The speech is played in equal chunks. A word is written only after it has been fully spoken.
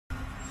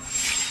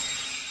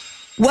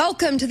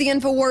Welcome to the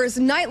INFOWARS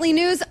Nightly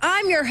News.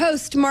 I'm your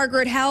host,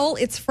 Margaret Howell.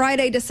 It's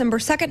Friday, December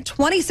 2nd,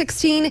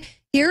 2016.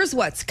 Here's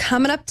what's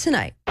coming up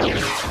tonight.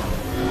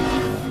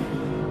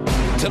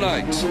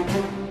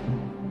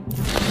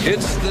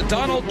 It's the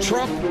Donald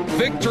Trump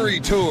Victory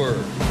Tour.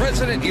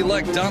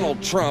 President-elect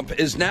Donald Trump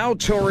is now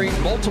touring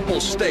multiple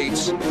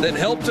states that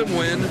helped him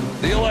win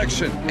the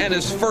election. And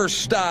his first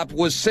stop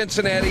was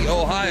Cincinnati,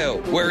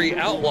 Ohio, where he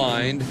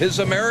outlined his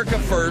America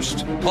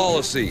First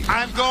policy.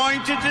 I'm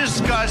going to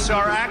discuss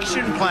our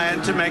action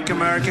plan to make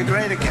America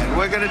great again.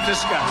 We're going to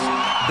discuss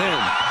it.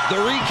 Then, the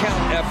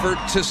recount effort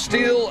to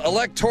steal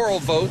electoral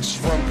votes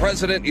from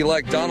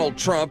President-elect Donald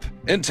Trump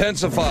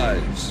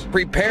intensifies.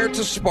 Prepare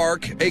to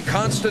spark a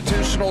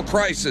constitutional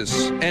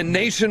crisis and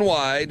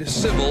nationwide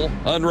civil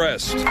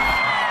unrest.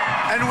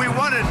 And we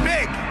won it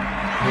big.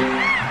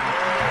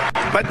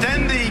 But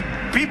then the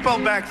people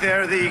back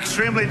there, the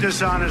extremely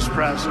dishonest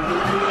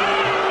president,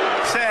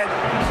 said,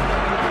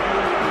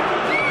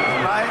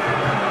 right?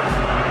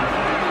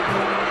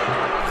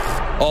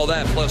 All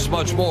that plus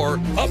much more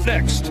up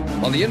next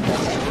on the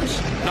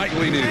INFOWARS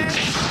Nightly News.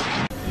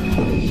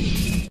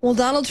 Well,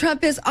 Donald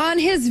Trump is on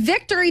his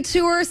victory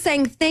tour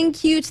saying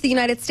thank you to the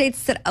United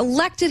States that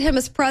elected him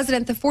as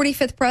president, the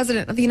 45th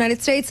president of the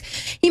United States.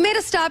 He made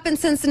a stop in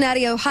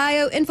Cincinnati,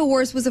 Ohio.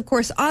 INFOWARS was, of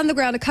course, on the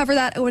ground to cover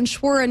that. Owen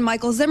Schwer and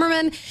Michael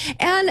Zimmerman.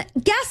 And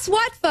guess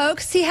what,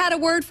 folks? He had a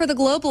word for the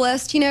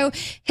globalist. You know,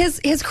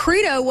 his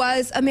credo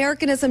was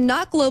Americanism,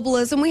 not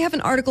globalism. We have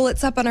an article.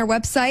 It's up on our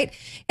website.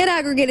 It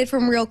aggregated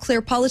from Real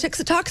Clear Politics.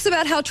 It talks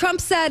about how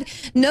Trump said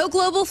no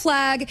global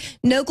flag,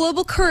 no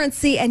global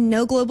currency, and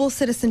no global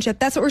citizenship.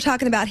 That's what we're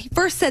talking about. He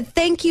first said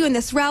thank you in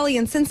this rally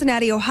in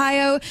Cincinnati,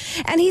 Ohio,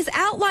 and he's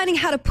outlining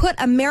how to put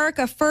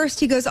America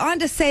first. He goes on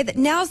to say that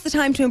now's the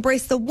time to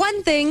embrace the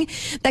one thing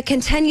that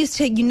continues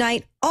to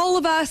unite all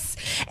of us,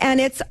 and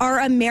it's our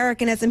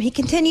Americanism. He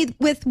continued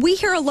with, we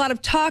hear a lot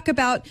of talk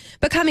about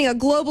becoming a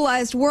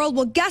globalized world.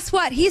 Well, guess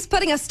what? He's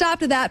putting a stop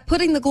to that,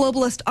 putting the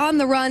globalist on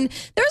the run.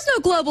 There's no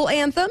global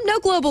anthem, no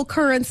global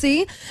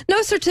currency,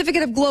 no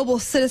certificate of global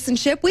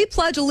citizenship. We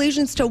pledge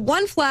allegiance to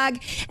one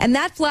flag, and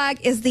that flag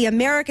is the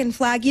American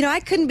flag. You know, I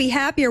couldn't be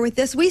happier with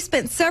this. We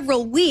spent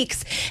several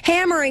weeks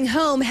hammering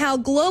home how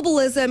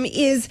globalism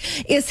is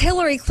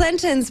Hillary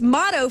Clinton's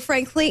motto,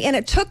 frankly, and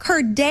it took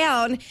her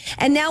down,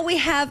 and now we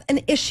have an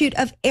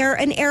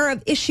era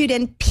of issued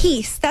in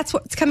peace. That's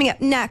what's coming up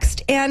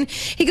next. And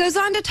he goes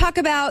on to talk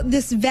about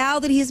this vow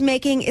that he's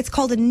making. It's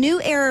called a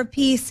new era of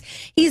peace.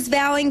 He's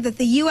vowing that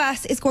the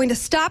U.S. is going to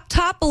stop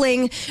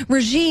toppling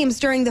regimes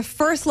during the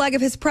first leg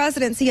of his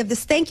presidency of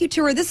this thank you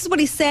tour. This is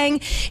what he's saying.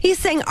 He's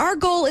saying our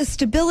goal is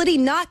stability,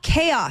 not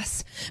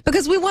chaos,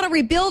 because we want to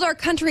rebuild our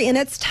country in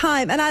its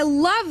time. And I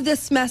love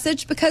this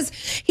message because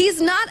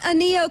he's not a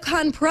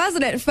neocon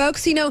president,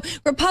 folks. You know,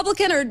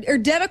 Republican or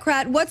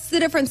Democrat, what's the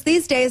difference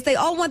these days? They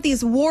all want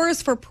these wars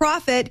for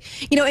profit,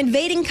 you know,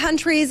 invading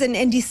countries and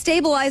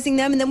destabilizing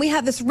them. And then we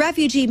have this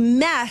refugee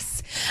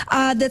mess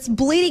that's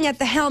bleeding at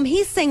the helm.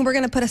 He's saying we're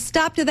going to put a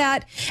stop to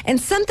that. And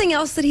something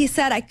else that he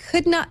said I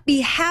could not be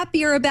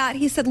happier about.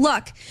 He said,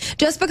 look,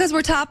 just because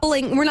we're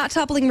not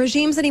toppling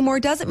regimes anymore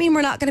doesn't mean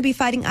we're not going to be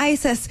fighting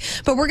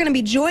ISIS, but we're going to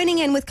be joining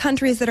in with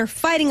countries that are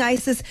fighting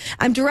ISIS.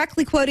 I'm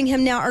directly quoting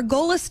him now. Our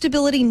goal is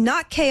stability,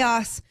 not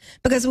chaos,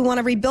 because we want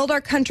to rebuild our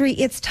country.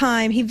 It's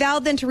time. He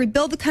vowed then to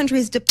rebuild the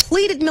country's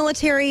depleted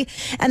military,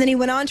 and then he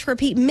went on to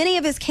repeat many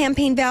of his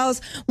campaign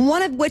vows,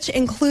 one of which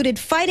included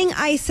fighting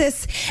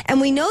ISIS. And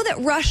we know that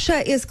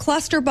Russia is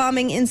cluster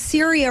bombing in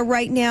Syria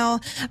right now,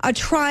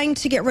 trying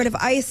to get rid of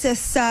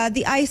ISIS,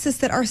 the ISIS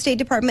that our State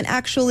Department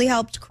actually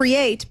helped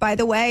create, by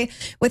the way,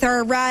 with our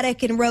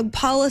erratic and rogue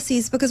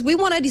policies, because we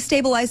want to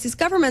destabilize these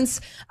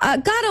governments.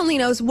 God only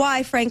knows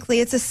why, frankly.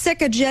 It's a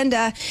sick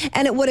agenda,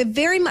 and it would have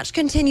very much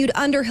continued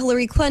under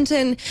Hillary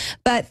Clinton.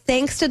 But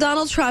thanks to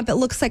Donald Trump, it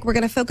looks like we're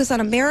going to focus on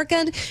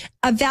American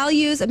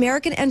values,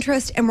 American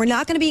interest, and we're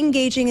not going to be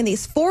engaging in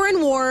these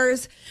foreign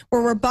wars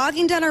where we're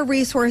bogging down our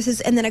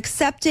resources and then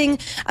accepting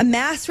a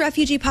mass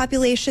refugee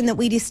population that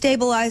we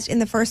destabilized in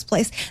the first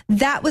place.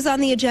 That was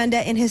on the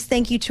agenda in his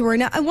thank you tour.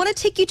 Now, I want to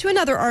take you to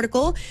another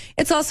article.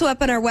 It's also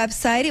up on our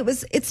website.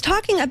 It's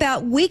talking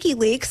about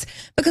WikiLeaks,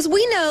 because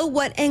we know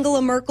what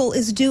Angela Merkel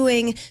is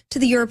doing to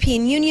the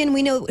European Union.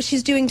 We know what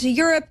she's doing to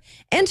Europe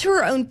and to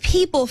her own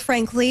people,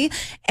 frankly.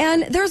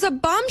 And there's a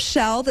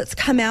bombshell that's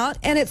come out,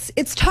 and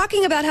it's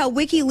talking about how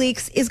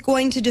WikiLeaks is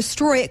going to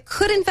destroy, it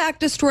could in fact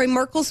destroy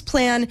Merkel's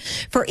plan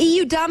for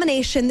EU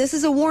domination. This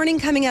is a warning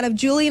coming out of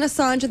Julian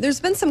Assange. There's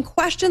been some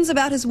questions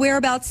about his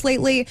whereabouts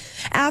lately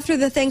after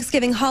the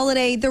Thanksgiving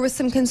holiday. There was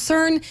some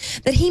concern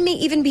that he may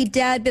even be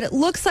dead, but it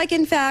looks like,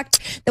 in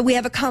fact, that we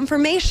have a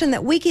confirmation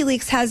that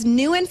WikiLeaks has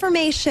new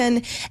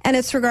information, and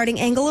it's regarding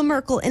Angela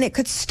Merkel, and it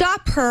could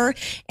stop her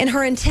in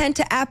her intent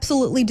to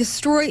absolutely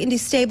destroy and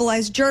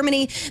destabilize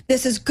Germany.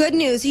 This is good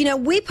news. You know,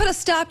 we put a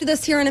stop to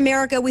this here in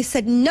America. We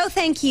said no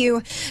thank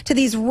you to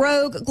these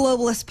rogue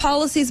globalist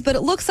policies, but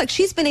it looks like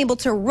she's been able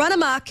to run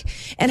amok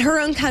in her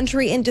own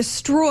country and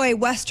destroy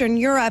Western Western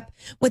Europe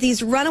with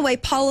these runaway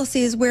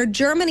policies where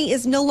Germany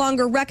is no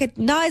longer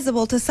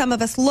recognizable to some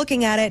of us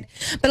looking at it.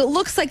 But it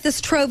looks like this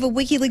trove of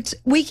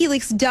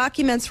WikiLeaks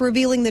documents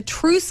revealing the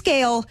true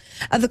scale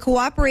of the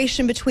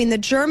cooperation between the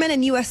German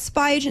and U.S.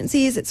 spy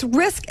agencies. It's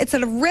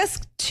at a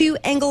risk to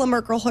Angela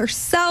Merkel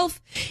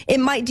herself. It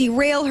might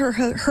derail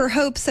her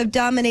hopes of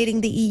dominating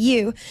the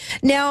EU.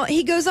 Now,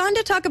 he goes on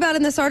to talk about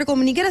in this article,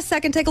 when you get a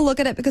second, take a look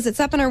at it because it's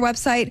up on our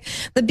website,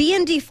 the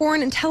BND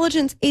Foreign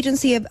Intelligence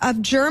Agency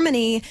of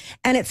Germany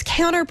and its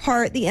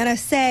counterpart, the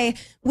NSA.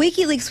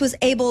 WikiLeaks was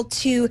able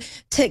to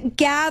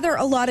gather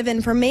a lot of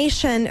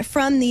information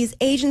from these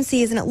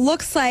agencies, and it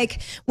looks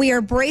like we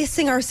are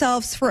bracing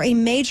ourselves for a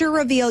major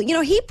reveal. You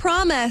know, he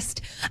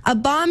promised a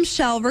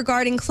bombshell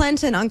regarding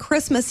Clinton on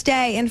Christmas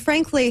Day, and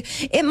frankly,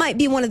 it might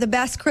be one of the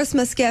best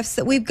Christmas gifts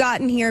that we've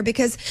gotten here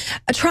because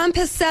Trump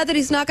has said that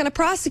he's not going to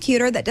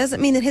prosecute her. That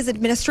doesn't mean that his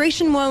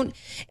administration won't.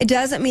 It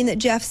doesn't mean that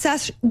Jeff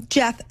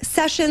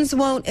Sessions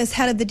won't as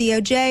head of the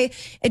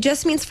DOJ. It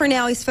just means for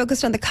now he's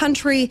focused on the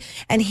country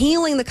and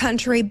healing the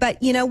country.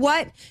 But you know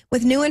what?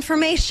 With new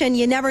information,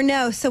 you never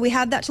know. So we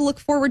have that to look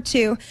forward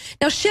to.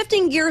 Now,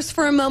 shifting gears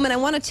for a moment, I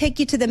want to take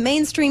you to the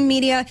mainstream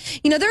media.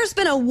 You know, there's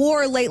been a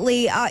war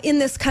lately in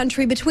this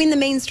country between the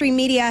mainstream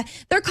media.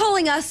 They're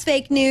calling us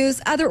fake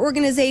news. Other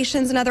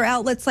organizations and other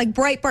outlets like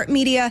Breitbart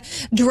Media,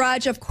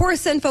 Drudge, of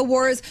course,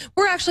 INFOWARS.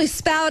 We're actually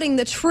spouting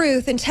the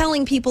truth and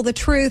telling people the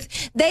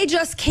truth. They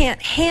just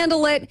can't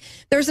handle it.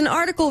 There's an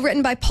article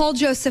written by Paul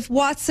Joseph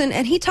Watson,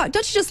 and he talked.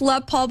 Don't you just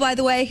love Paul, by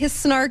the way? His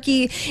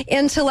snarky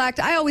intellect.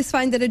 I always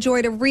find it a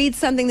joy to read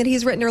something that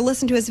he's written or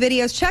listen to his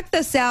videos. Check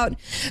this out.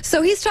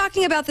 So he's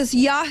talking about this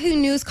Yahoo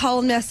News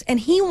columnist, and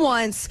he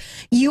wants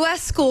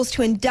U.S. schools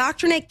to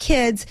indoctrinate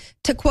kids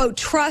to, quote,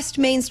 trust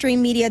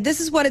mainstream media. This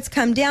is what it's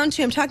come down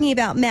to. I'm talking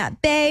about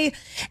Matt Bay,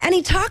 and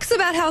he talks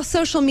about how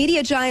social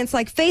media giants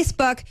like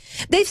Facebook,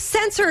 they've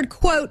censored,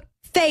 quote,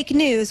 fake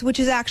news, which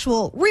is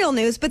actual real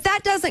news, but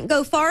that doesn't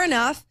go far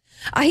enough.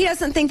 He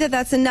doesn't think that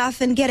that's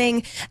enough in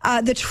getting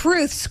the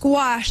truth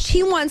squashed.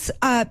 He wants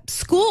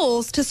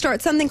schools to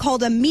start something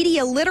called a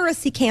media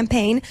literacy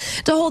campaign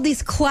to hold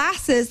these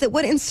classes that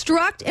would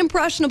instruct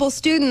impressionable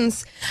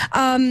students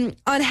on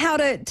how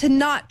to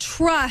not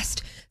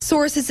trust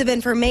sources of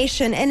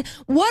information. And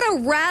what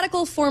a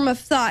radical form of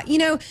thought. You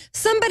know,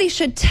 somebody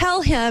should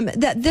tell him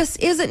that this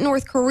isn't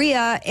North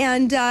Korea.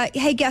 And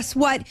hey, guess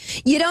what?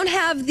 You don't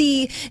have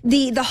the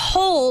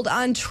hold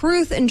on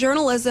truth and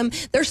journalism.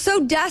 They're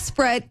so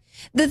desperate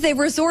that they've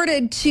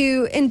resorted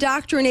to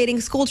indoctrinating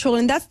school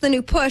children. That's the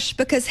new push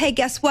because, hey,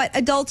 guess what?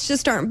 Adults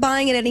just aren't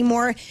buying it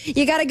anymore.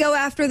 You got to go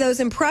after those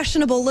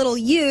impressionable little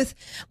youth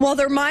while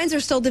their minds are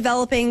still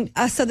developing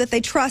so that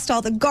they trust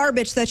all the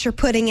garbage that you're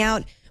putting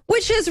out,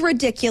 which is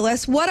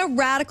ridiculous. What a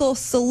radical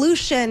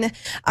solution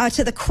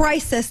to the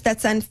crisis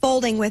that's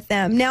unfolding with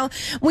them. Now,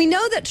 we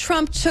know that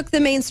Trump took the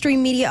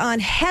mainstream media on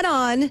head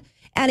on,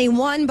 and he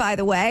won, by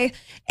the way.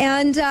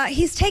 And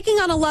he's taking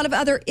on a lot of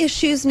other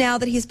issues now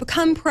that he's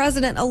become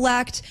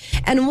president-elect.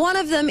 And one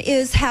of them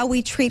is how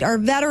we treat our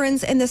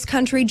veterans in this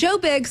country. Joe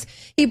Biggs,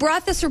 he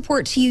brought this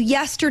report to you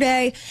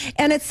yesterday,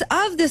 and it's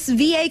of this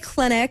VA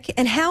clinic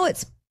and how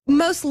it's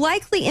most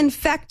likely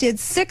infected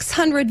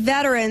 600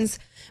 veterans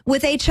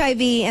with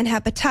HIV and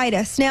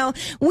hepatitis. Now,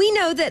 we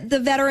know that the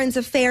Veterans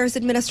Affairs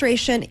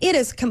Administration, it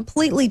is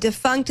completely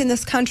defunct in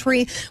this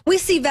country. We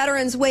see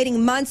veterans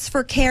waiting months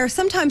for care.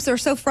 Sometimes they're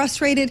so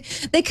frustrated,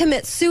 they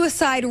commit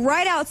suicide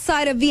right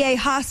outside a VA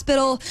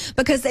hospital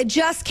because they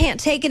just can't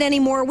take it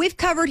anymore. We've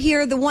covered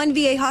here the one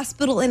VA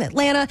hospital in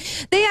Atlanta.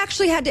 They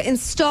actually had to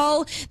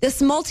install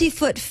this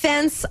multi-foot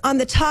fence on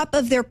the top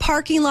of their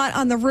parking lot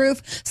on the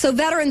roof so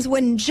veterans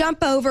wouldn't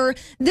jump over.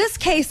 This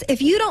case,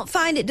 if you don't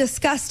find it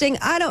disgusting,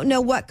 I don't know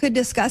what could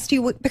disgust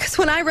you, because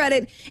when I read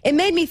it, it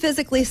made me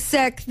physically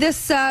sick.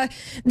 This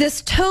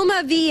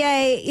Toma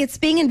VA, it's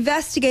being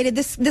investigated.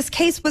 This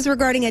case was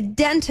regarding a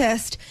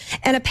dentist,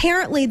 and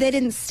apparently they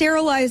didn't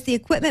sterilize the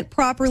equipment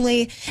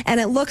properly, and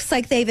it looks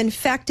like they've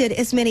infected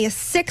as many as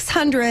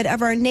 600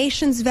 of our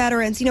nation's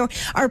veterans. You know,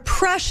 our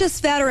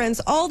precious veterans,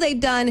 all they've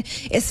done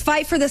is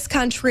fight for this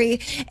country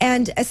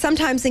and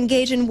sometimes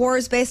engage in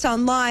wars based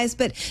on lies,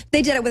 but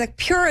they did it with a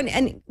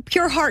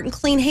pure heart and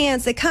clean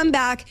hands. They come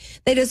back,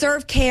 they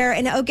deserve care,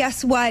 and oh,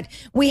 guess what?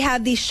 We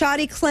have these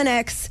shoddy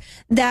clinics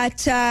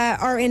that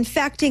are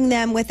infecting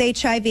them with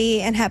HIV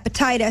and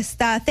hepatitis.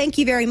 Thank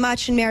you very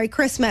much and Merry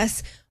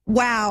Christmas.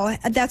 Wow,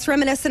 that's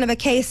reminiscent of a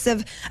case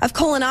of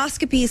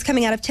colonoscopies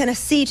coming out of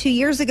Tennessee 2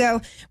 years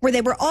ago, where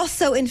they were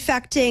also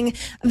infecting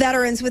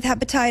veterans with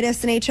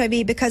hepatitis and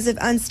HIV because of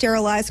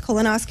unsterilized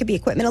colonoscopy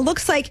equipment. It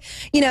looks like,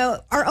 you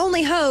know, our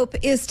only hope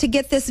is to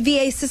get this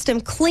VA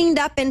system cleaned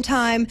up in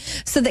time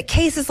so that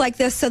cases like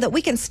this, so that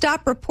we can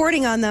stop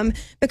reporting on them,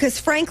 because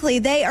frankly,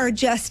 they are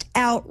just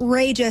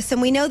outrageous.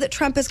 And we know that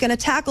Trump is going to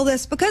tackle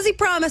this because he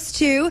promised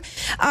to,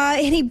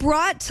 and he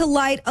brought to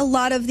light a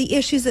lot of the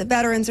issues that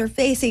veterans are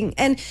facing.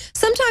 And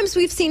sometimes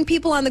we've seen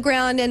people on the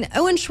ground, and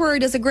Owen Schwer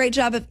does a great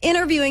job of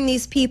interviewing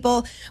these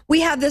people.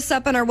 We have this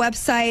up on our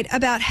website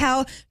about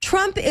how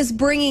Trump is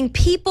bringing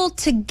people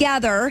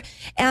together,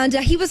 and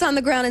he was on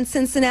the ground in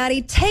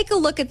Cincinnati. Take a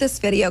look at this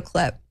video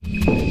clip.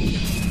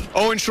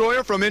 Owen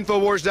Schroyer from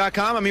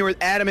INFOWARS.com. I'm here with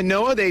Adam and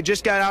Noah. They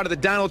just got out of the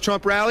Donald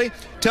Trump rally.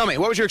 Tell me,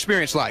 what was your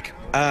experience like?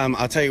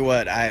 I'll tell you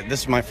what,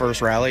 this is my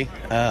first rally.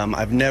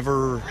 I've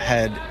never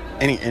had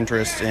any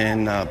interest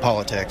in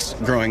politics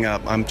growing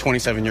up. I'm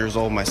 27 years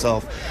old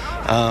myself.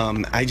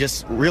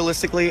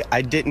 Realistically,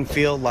 I didn't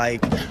feel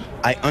like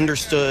I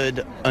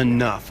understood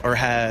enough or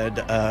had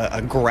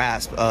a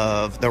grasp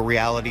of the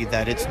reality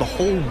that it's the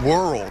whole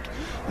world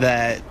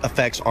that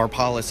affects our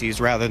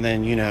policies rather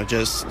than,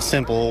 just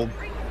simple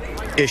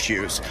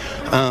issues.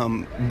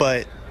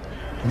 But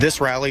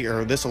this rally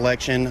or this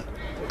election,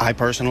 I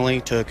personally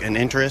took an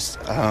interest.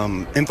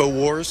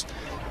 InfoWars,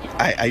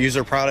 I use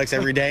their products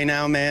every day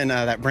now, man.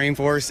 That brain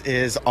force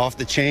is off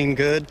the chain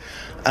good.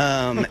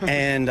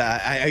 And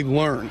I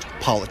learned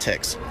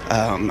politics.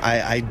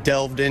 I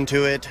delved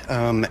into it,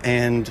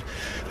 and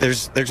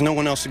there's no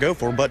one else to go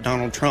for but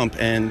Donald Trump.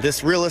 And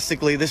this,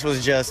 realistically, this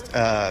is just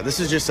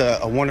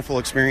a wonderful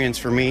experience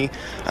for me,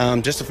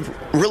 just to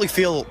really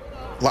feel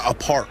a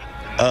part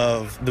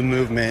of the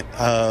movement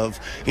of,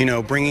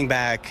 bringing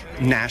back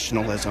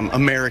nationalism,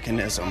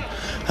 Americanism.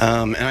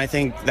 And I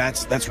think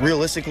that's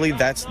realistically,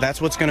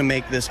 that's what's going to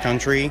make this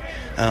country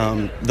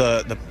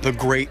the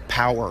great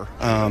power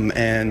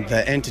and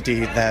the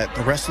entity that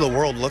the rest of the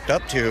world looked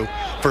up to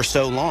for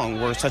so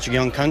long. We're such a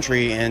young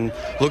country, and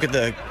look at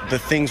the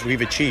things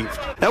we've achieved.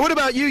 Now, what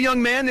about you,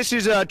 young man? This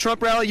is a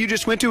Trump rally you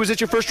just went to. Was it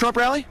your first Trump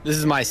rally? This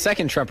is my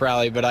second Trump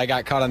rally, but I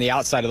got caught on the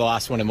outside of the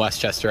last one in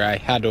Westchester. I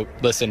had to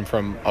listen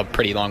from a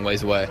pretty long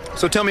ways away.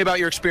 So tell me about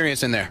your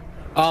experience in there.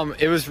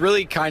 It was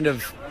really kind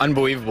of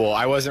unbelievable.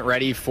 I wasn't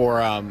ready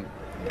for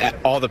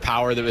all the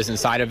power that was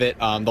inside of it.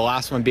 The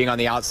last one being on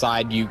the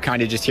outside, you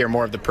kind of just hear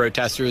more of the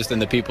protesters than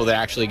the people that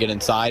actually get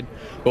inside.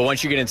 But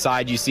once you get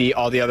inside, you see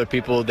all the other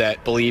people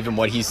that believe in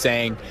what he's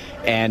saying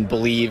and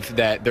believe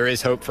that there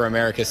is hope for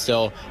America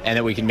still, and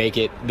that we can make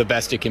it the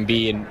best it can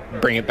be and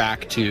bring it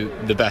back to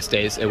the best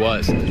days it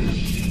was.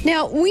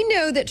 Now, we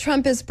know that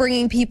Trump is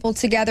bringing people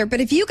together,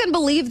 but if you can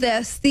believe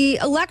this, the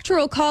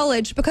Electoral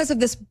College, because of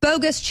this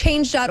bogus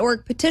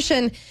Change.org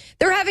petition,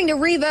 they're having to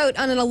revote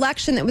on an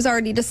election that was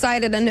already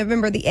decided on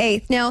November the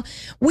 8th. Now,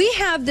 we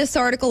have this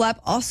article up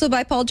also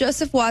by Paul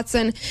Joseph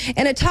Watson,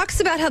 and it talks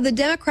about how the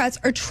Democrats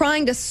are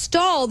trying to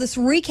stall this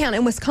recount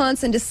in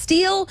Wisconsin to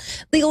steal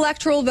the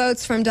electoral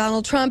votes from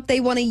Donald Trump.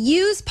 They want to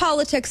use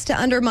politics to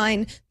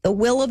undermine the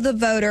will of the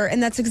voter,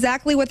 and that's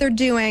exactly what they're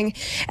doing.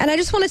 And I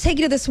just want to take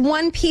you to this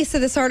one piece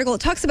of this article.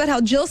 It talks about how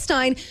Jill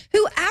Stein,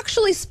 who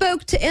actually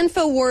spoke to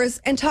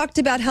InfoWars and talked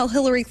about how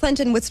Hillary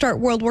Clinton would start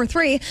World War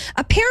III,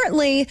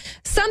 apparently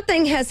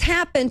something has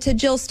happened to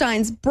Jill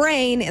Stein's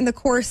brain in the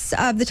course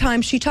of the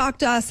time she talked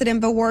to us at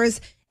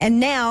InfoWars. And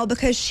now,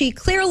 because she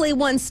clearly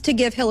wants to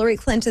give Hillary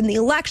Clinton the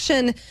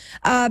election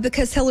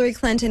because Hillary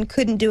Clinton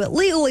couldn't do it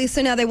legally,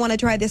 so now they want to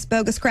try this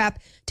bogus crap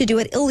to do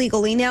it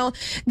illegally. Now,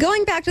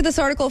 going back to this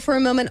article for a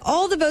moment,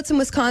 all the votes in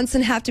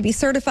Wisconsin have to be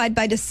certified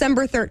by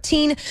December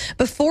 13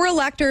 before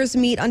electors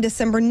meet on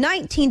December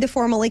 19 to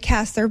formally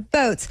cast their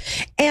votes.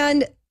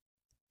 And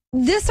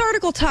this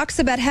article talks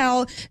about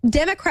how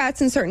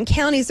Democrats in certain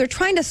counties are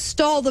trying to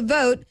stall the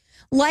vote,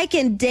 like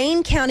in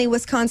Dane County,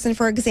 Wisconsin,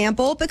 for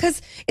example,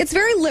 because it's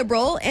very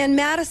liberal and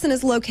Madison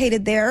is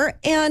located there.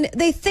 And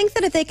they think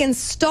that if they can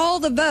stall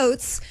the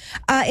votes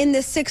in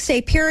this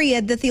 6-day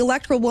period, that the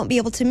electoral won't be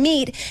able to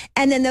meet.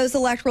 And then those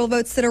electoral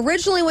votes that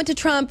originally went to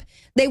Trump,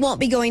 they won't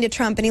be going to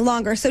Trump any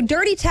longer. So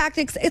dirty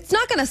tactics, it's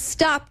not going to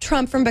stop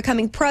Trump from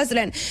becoming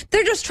president.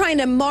 They're just trying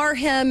to mar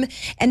him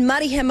and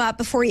muddy him up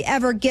before he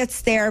ever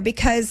gets there,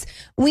 because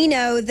we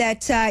know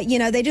that,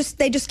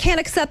 they just can't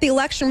accept the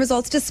election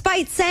results,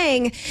 despite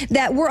saying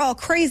that we're all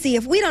crazy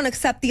if we don't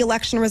accept the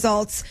election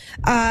results.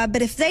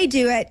 But if they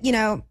do it,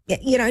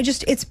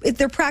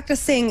 they're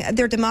practicing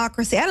their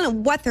democracy. I don't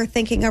know what they're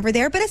thinking over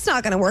there, but it's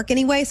not going to work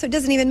anyway, so it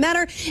doesn't even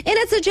matter. And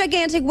it's a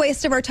gigantic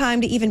waste of our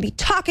time to even be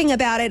talking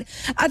about it,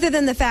 other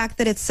than the fact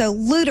that it's so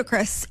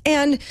ludicrous.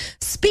 And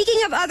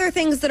speaking of other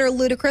things that are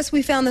ludicrous,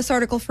 we found this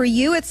article for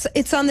you.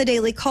 It's on the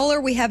Daily Caller.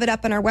 We have it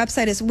up on our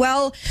website as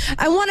well.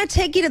 I want to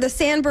take you to the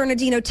San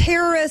Bernardino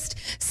terrorist,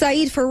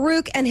 Saeed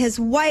Farouk, and his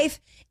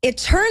wife. It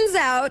turns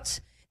out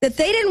that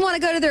they didn't want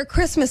to go to their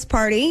Christmas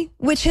party,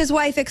 which his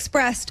wife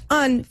expressed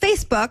on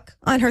Facebook,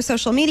 on her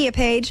social media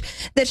page,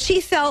 that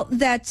she felt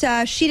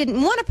that she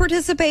didn't want to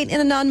participate in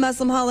a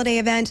non-Muslim holiday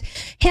event.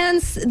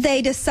 Hence,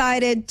 they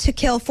decided to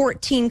kill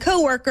 14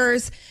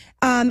 coworkers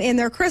in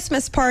their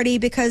Christmas party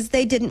because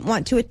they didn't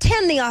want to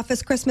attend the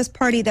office Christmas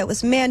party that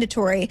was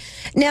mandatory.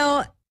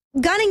 Now,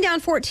 gunning down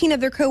 14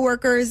 of their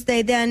coworkers,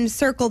 they then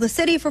circle the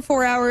city for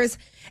 4 hours.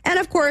 And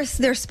of course,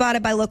 they're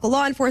spotted by local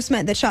law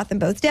enforcement that shot them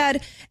both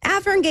dead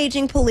after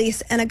engaging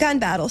police in a gun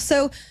battle.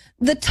 So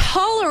the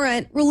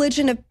tolerant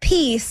religion of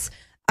peace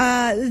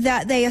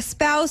that they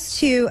espouse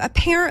to,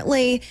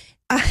 apparently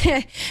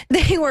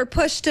they were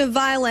pushed to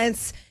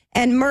violence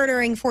and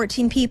murdering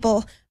 14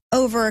 people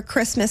over a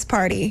Christmas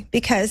party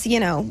because, you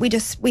know,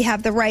 we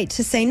have the right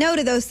to say no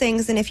to those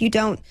things. And if you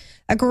don't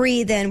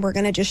agree, then we're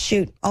going to just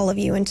shoot all of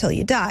you until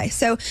you die.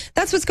 So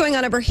that's what's going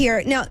on over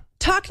here. Now,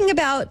 talking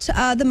about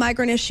the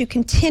migrant issue,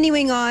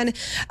 continuing on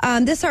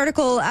this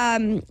article,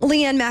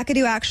 Leanne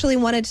McAdoo actually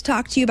wanted to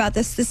talk to you about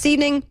this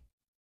evening.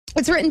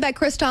 It's written by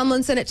Chris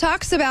Tomlinson. It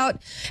talks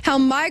about how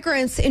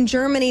migrants in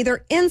Germany,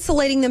 they're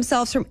insulating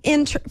themselves from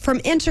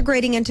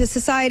integrating into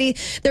society.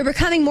 They're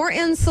becoming more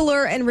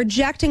insular and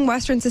rejecting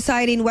Western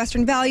society and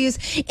Western values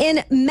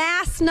in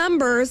mass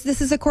numbers.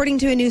 This is according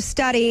to a new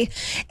study,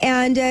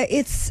 and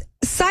it's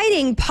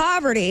citing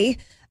poverty,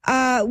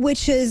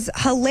 which is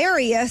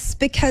hilarious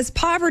because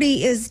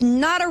poverty is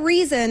not a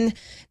reason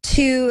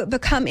to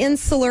become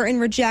insular and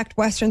reject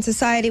Western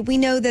society. We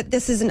know that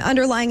this is an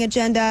underlying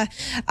agenda.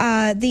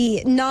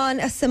 The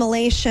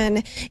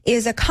non-assimilation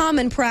is a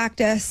common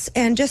practice,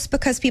 and just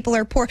because people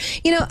are poor,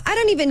 you know, I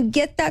don't even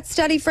get that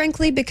study,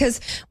 frankly, because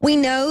we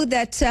know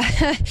that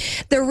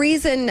the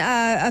reason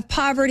of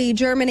poverty,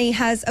 Germany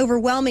has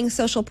overwhelming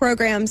social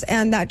programs,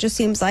 and that just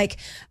seems like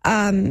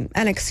an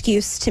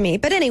excuse to me.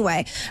 But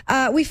anyway,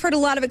 we've heard a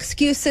lot of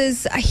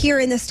excuses here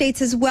in the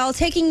States as well.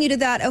 Taking you to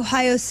that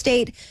Ohio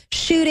State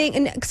shooting,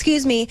 and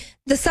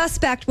the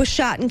suspect was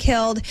shot and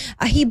killed.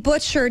 He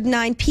butchered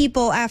 9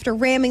 people after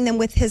ramming them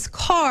with his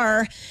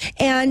car.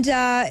 And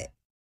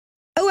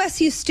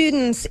OSU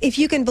students, if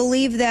you can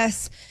believe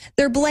this,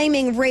 they're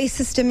blaming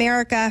racist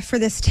America for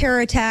this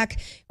terror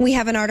attack. We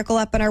have an article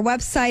up on our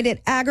website.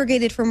 It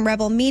aggregated from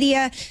Rebel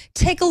Media.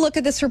 Take a look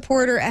at this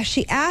reporter as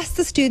she asked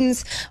the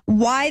students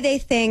why they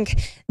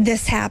think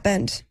this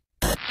happened.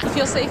 You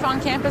feel safe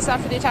on campus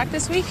after the attack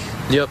this week?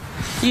 Yep.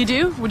 You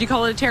do? Would you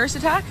call it a terrorist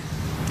attack?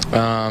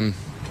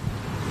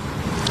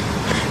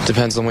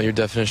 Depends on what your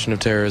definition of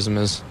terrorism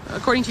is.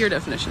 According to your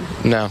definition.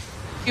 No.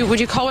 Would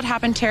you call what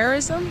happened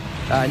terrorism?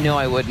 No,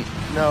 I wouldn't.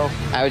 No.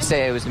 I would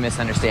say it was a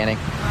misunderstanding.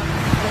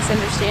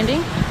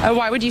 Misunderstanding?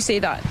 Why would you say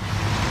that?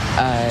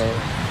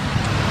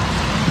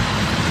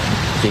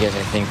 Because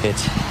I think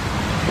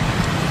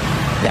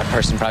that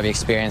person probably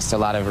experienced a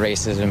lot of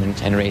racism,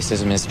 and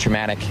racism is a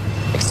traumatic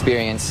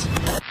experience.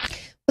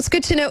 It's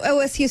good to know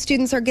OSU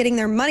students are getting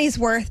their money's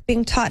worth,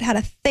 being taught how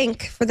to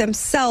think for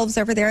themselves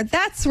over there.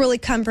 That's really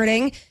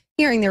comforting,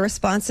 hearing their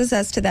responses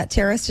as to that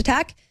terrorist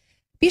attack.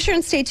 Be sure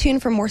and stay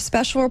tuned for more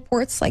special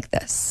reports like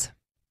this.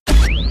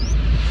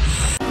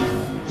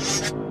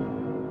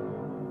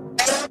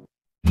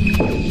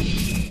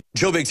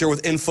 Joe Biggs here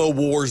with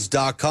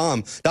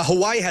INFOWARS.com. Now,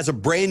 Hawaii has a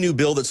brand new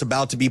bill that's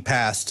about to be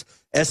passed,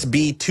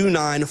 SB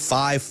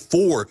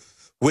 2954.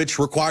 Which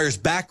requires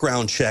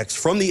background checks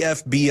from the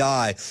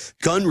FBI,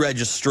 gun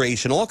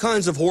registration, all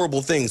kinds of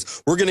horrible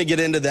things. We're going to get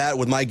into that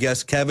with my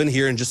guest, Kevin,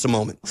 here in just a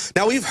moment.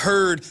 Now, we've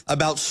heard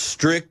about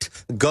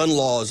strict gun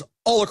laws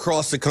all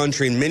across the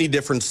country in many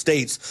different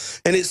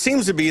states, and it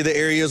seems to be the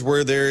areas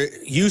where there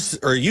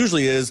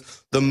usually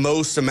is the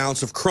most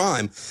amounts of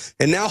crime.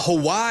 And now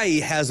Hawaii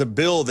has a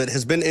bill that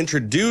has been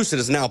introduced and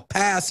is now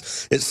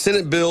passed. It's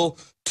Senate Bill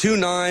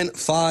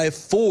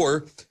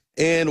 2954.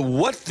 And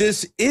what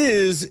this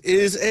is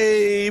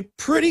a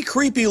pretty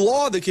creepy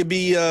law that could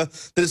be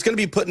that is going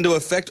to be put into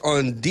effect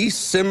on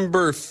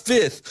December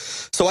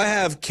 5th. So I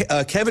have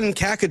Kevin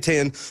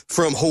Kakatan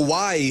from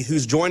Hawaii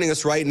who's joining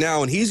us right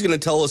now, and he's going to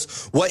tell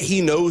us what he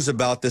knows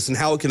about this and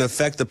how it can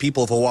affect the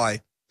people of Hawaii.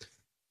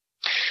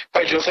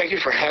 Hi, Joe. Thank you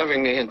for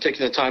having me and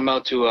taking the time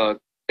out to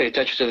pay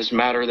attention to this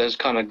matter that's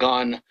kind of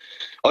gone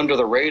under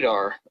the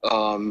radar.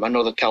 I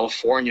know that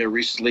California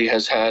recently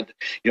has had,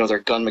 their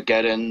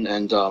Gunmageddon,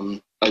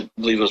 and I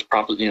believe it was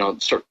probably,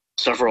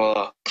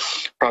 several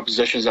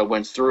propositions that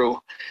went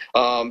through.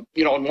 On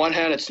one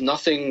hand, it's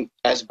nothing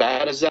as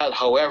bad as that.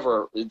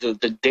 However,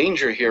 the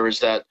danger here is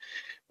that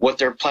what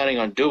they're planning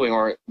on doing,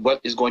 or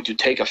what is going to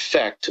take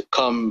effect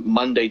come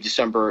Monday,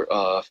 December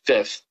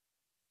 5th,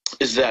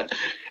 is that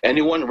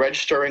anyone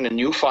registering a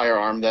new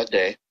firearm that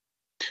day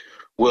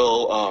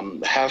will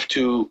have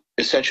to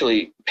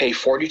essentially pay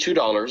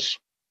 $42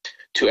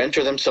 to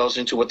enter themselves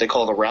into what they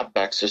call the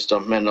wrap-back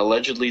system. And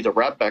allegedly, the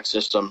wrap-back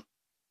system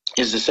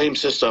is the same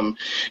system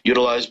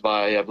utilized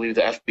by, I believe,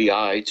 the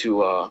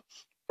FBI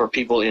for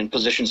people in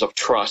positions of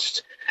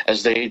trust,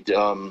 as they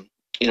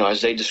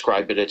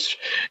describe it. It's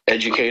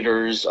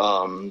educators,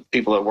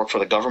 people that work for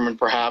the government,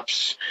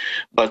 perhaps.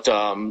 But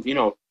from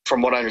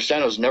what I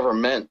understand, it was never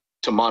meant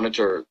to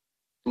monitor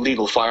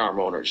legal firearm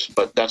owners,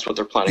 but that's what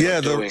they're planning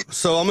on doing.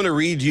 So I'm going to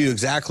read you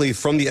exactly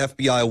from the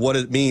FBI what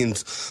it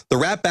means. The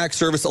wrap-back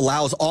service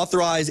allows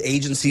authorized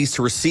agencies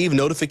to receive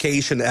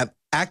notification at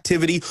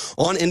activity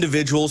on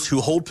individuals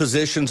who hold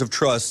positions of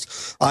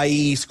trust,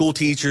 i.e. school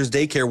teachers,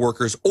 daycare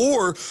workers,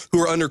 or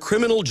who are under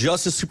criminal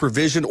justice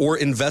supervision or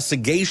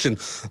investigation,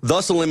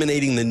 thus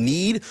eliminating the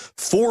need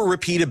for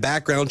repeated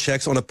background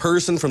checks on a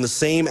person from the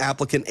same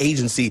applicant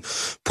agency.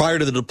 Prior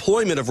to the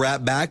deployment of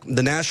wrap-back,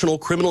 the National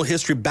Criminal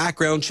History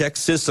Background Check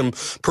System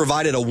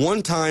provided a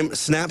one-time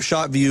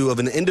snapshot view of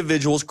an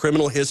individual's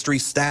criminal history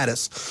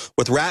status.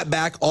 With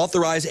wrap-back,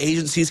 authorized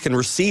agencies can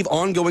receive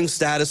ongoing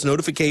status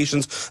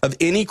notifications of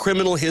any criminal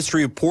criminal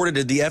history reported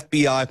to the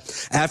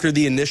FBI after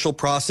the initial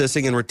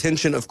processing and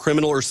retention of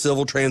criminal or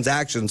civil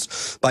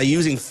transactions. By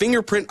using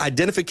fingerprint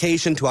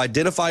identification to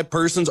identify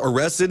persons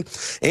arrested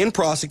and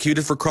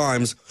prosecuted for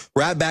crimes,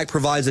 RATBAC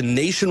provides a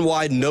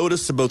nationwide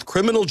notice to both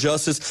criminal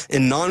justice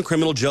and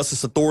non-criminal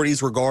justice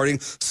authorities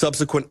regarding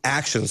subsequent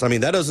actions. I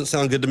mean, that doesn't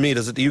sound good to me.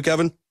 Does it to you,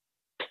 Kevin?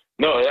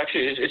 No,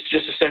 it's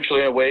just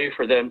essentially a way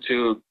for them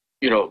to,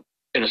 in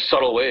a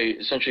subtle way,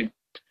 essentially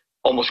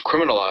almost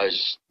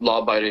criminalize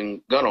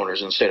law-abiding gun owners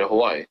in the state of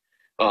Hawaii.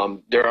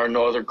 There are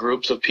no other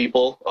groups of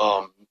people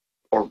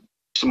or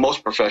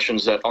most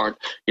professions that aren't,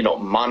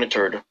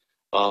 monitored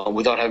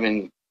without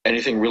having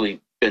anything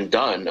really been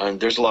done. And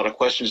there's a lot of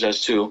questions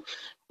as to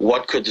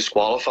what could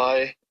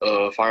disqualify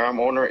a firearm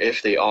owner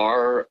if they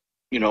are,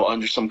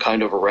 under some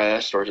kind of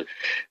arrest or,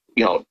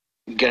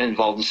 get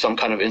involved in some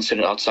kind of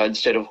incident outside the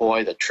state of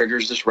Hawaii that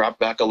triggers this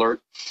RATBAC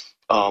alert.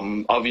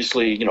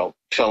 Obviously,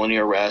 felony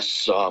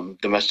arrests,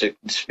 domestic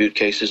dispute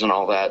cases and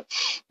all that.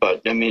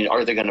 But, I mean,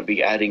 are they going to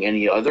be adding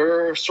any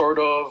other sort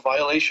of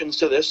violations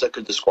to this that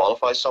could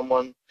disqualify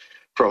someone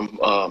from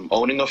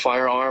owning a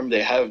firearm?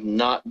 They have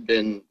not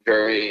been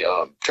very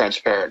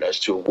transparent as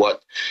to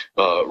what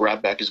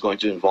RATBAC is going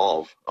to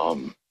involve.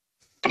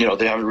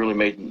 They haven't really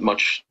made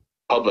much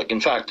public.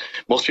 In fact,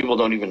 most people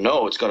don't even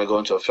know it's going to go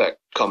into effect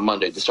come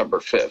Monday, December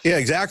 5th. Yeah,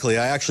 exactly.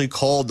 I actually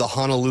called the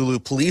Honolulu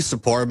Police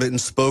Department and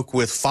spoke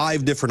with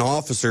 5 different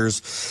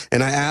officers,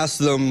 and I asked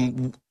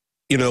them,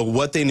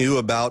 what they knew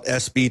about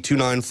SB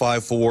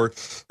 2954,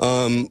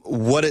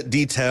 what it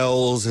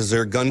details, is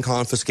there gun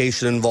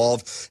confiscation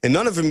involved? And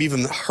none of them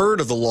even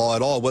heard of the law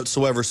at all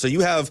whatsoever. So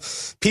you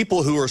have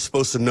people who are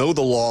supposed to know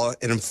the law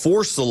and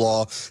enforce the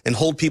law and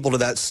hold people to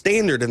that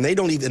standard, and they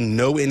don't even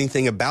know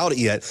anything about it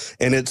yet.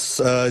 And it's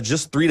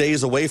just 3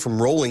 days away from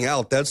rolling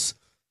out. That's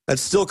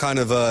still kind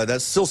of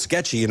that's still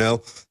sketchy,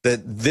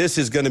 that this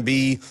is going to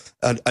be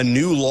a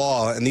new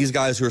law, and these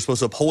guys who are supposed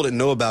to uphold it and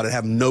know about it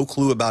have no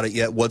clue about it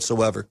yet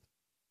whatsoever.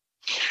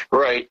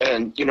 Right,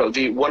 and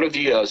one of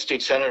the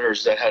state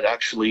senators that had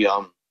actually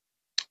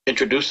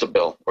introduced the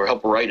bill or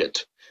helped write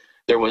it,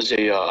 there was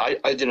I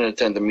didn't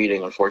attend the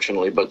meeting,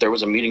 unfortunately, but there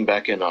was a meeting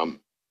back in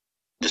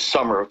the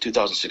summer of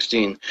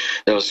 2016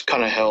 that was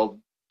kind of held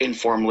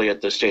informally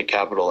at the state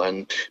capitol,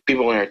 and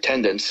people in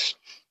attendance,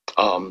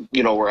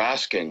 were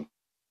asking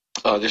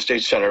the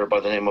state senator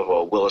by the name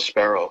of Willis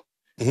Sparrow,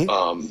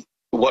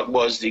 what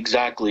was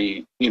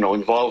exactly,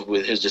 involved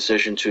with his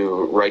decision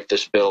to write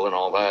this bill and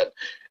all that.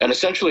 And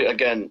essentially,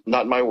 again,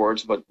 not my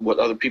words, but what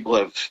other people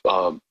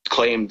have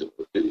claimed,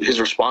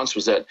 his response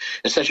was that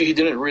essentially he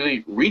didn't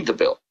really read the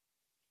bill.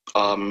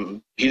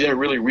 He didn't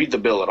really read the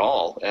bill at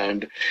all.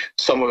 And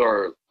some of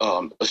our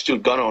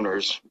astute gun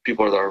owners,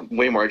 people that are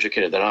way more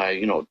educated than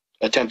I,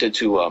 attempted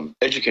to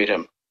educate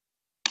him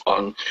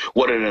on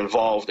what it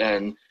involved.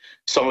 And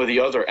some of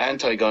the other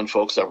anti-gun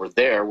folks that were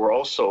there were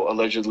also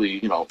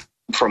allegedly,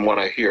 from what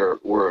I hear,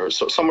 were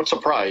somewhat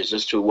surprised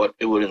as to what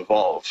it would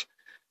involve.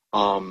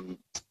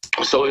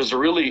 So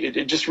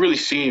it just really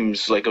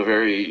seems like a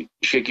very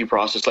shaky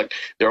process. Like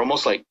they're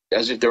almost like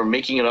as if they were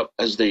making it up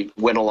as they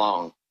went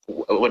along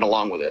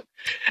with it.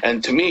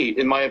 And to me,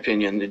 in my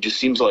opinion, it just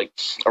seems like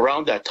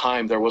around that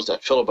time there was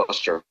that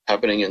filibuster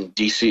happening in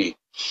D.C.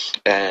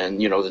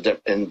 and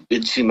and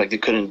it seemed like they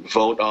couldn't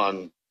vote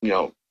on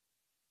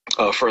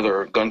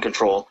further gun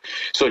control.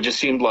 So it just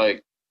seemed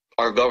like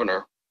our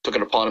governor took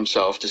it upon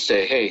himself to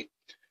say, hey,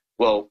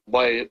 well,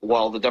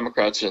 while the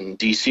Democrats in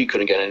D.C.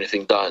 couldn't get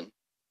anything done,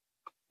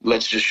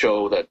 let's just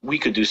show that we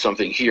could do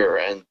something here.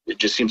 And it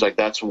just seems like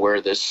that's where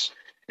this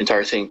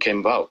entire thing came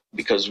about,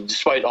 because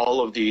despite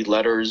all of the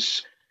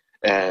letters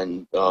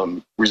and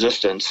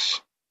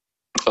resistance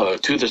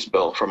to this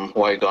bill from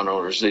Hawaii gun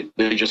owners,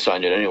 they just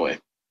signed it anyway.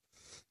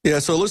 Yeah,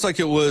 so it looks like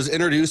it was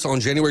introduced on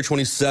January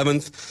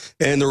 27th,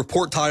 and the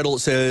report title,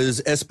 it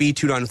says SB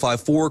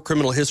 2954,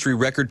 Criminal History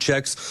Record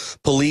Checks,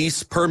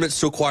 Police, Permits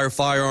to Acquire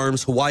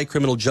Firearms, Hawaii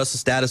Criminal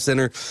Justice Data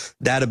Center,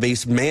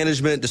 Database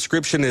Management.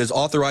 Description is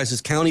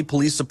authorizes county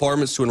police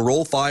departments to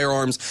enroll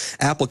firearms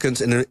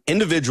applicants and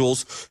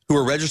individuals who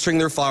are registering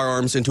their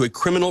firearms into a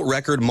criminal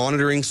record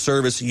monitoring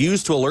service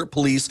used to alert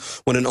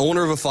police when an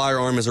owner of a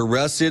firearm is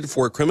arrested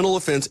for a criminal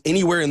offense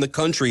anywhere in the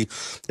country.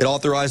 It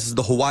authorizes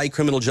the Hawaii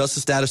Criminal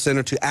Justice Data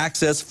Center to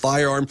access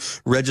firearm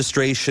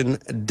registration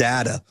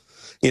data.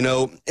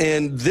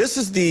 And this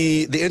is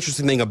the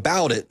interesting thing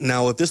about it.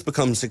 Now, if this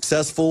becomes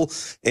successful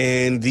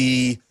and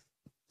the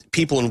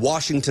people in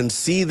Washington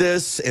see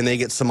this and they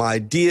get some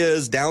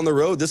ideas down the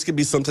road, this could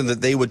be something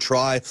that they would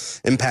try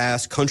and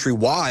pass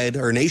countrywide,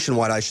 or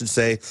nationwide, I should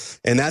say.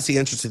 And that's the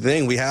interesting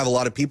thing. We have a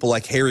lot of people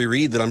like Harry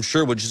Reid that I'm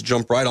sure would just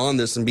jump right on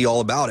this and be all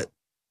about it.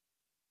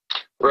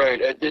 Right.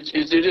 It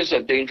is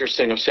a dangerous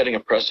thing of setting a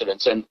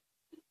precedence. And,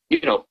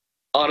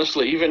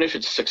 honestly, even if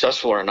it's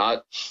successful or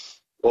not,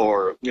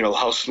 or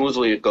how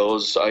smoothly it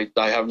goes, I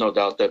have no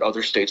doubt that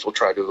other states will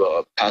try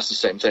to pass the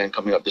same thing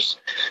coming up this,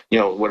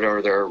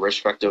 whatever their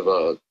respective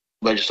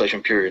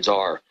legislation periods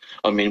are.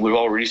 I mean, we've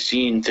already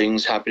seen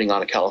things happening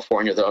out of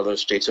California that other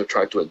states have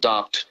tried to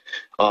adopt.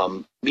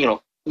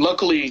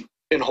 Luckily,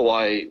 in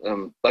Hawaii,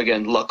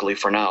 again, luckily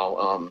for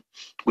now,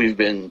 we've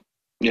been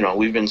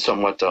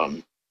somewhat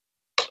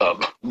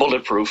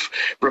bulletproof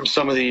from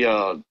some of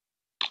the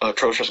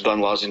atrocious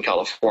gun laws in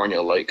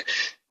California, like,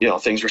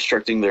 things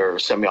restricting their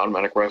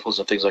semi-automatic rifles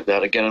and things like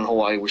that. Again, in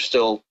Hawaii, we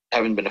still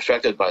haven't been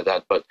affected by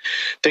that, but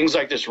things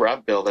like this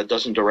rap bill that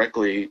doesn't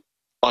directly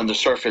on the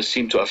surface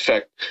seem to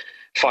affect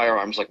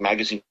firearms like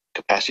magazine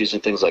capacities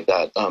and things like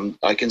that.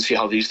 I can see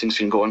how these things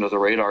can go under the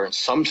radar in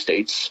some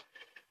states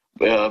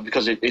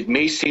because it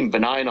may seem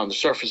benign on the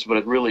surface, but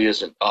it really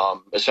isn't.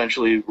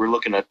 Essentially, we're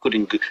looking at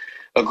putting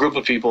a group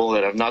of people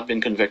that have not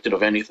been convicted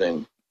of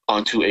anything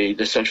onto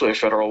essentially a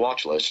federal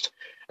watch list.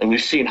 And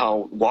we've seen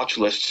how watch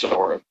lists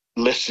or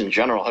lists in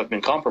general have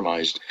been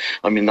compromised.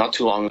 I mean, not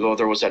too long ago,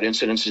 there was that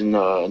incident in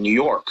New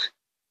York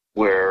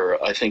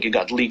where I think it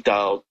got leaked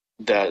out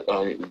that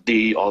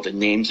all the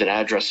names and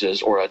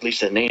addresses, or at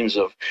least the names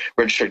of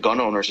registered gun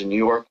owners in New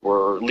York,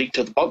 were leaked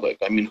to the public.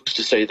 I mean, who's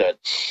to say that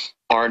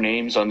our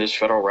names on this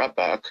federal rap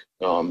back,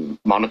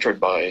 monitored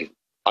by,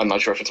 I'm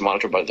not sure if it's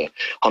monitored by the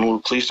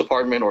Honolulu Police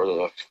Department or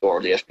the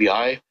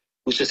FBI,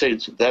 who's to say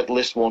that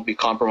list won't be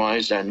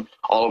compromised and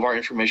all of our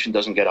information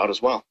doesn't get out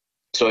as well?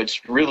 So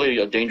it's really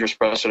a dangerous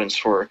precedence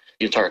for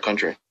the entire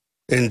country.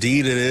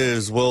 Indeed it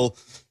is. Well,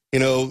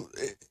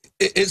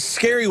 it's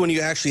scary when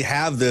you actually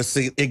have this.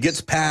 It gets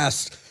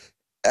passed,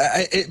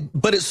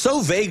 but it's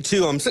so vague,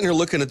 too. I'm sitting here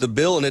looking at the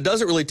bill, and it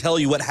doesn't really tell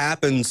you what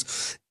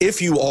happens if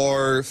you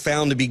are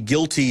found to be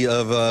guilty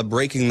of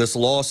breaking this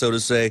law, so to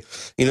say.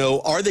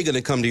 Are they going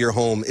to come to your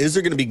home? Is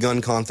there going to be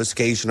gun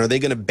confiscation? Are they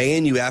going to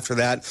ban you after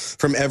that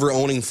from ever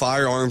owning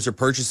firearms or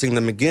purchasing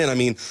them again? I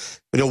mean,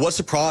 what's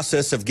the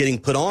process of getting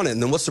put on it?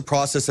 And then what's the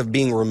process of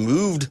being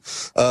removed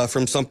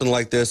from something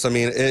like this? I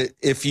mean,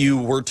 if you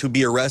were to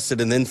be arrested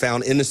and then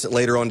found innocent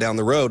later on down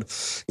the road,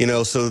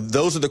 so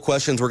those are the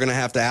questions we're going to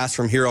have to ask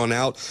from here on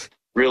out.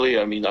 Really,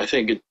 I mean, I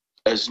think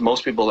as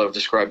most people have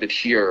described it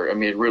here, I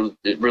mean,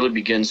 it really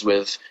begins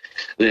with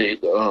the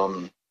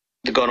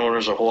gun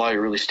owners of Hawaii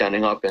really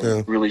standing up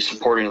and really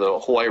supporting the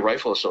Hawaii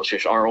Rifle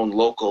Association, our own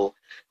local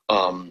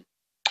gun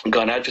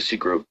advocacy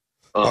group.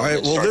 All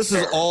right. Well, this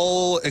is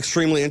all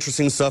extremely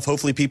interesting stuff.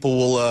 Hopefully people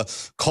will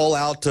call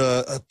out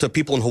to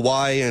people in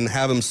Hawaii and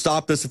have them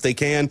stop this if they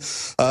can.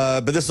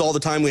 But this is all the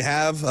time we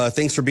have.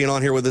 Thanks for being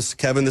on here with us,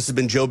 Kevin. This has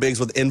been Joe Biggs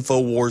with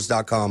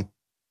INFOWARS.com.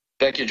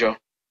 Thank you, Joe.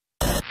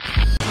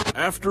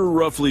 After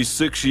roughly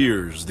 6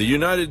 years, the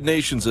United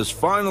Nations has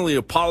finally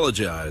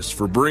apologized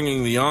for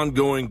bringing the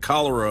ongoing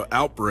cholera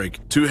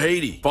outbreak to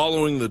Haiti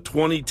following the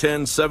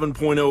 2010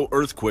 7.0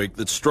 earthquake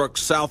that struck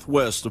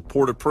southwest of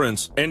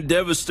Port-au-Prince and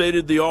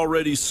devastated the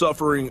already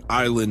suffering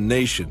island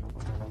nation.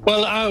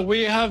 Well,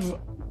 we have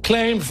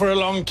claimed for a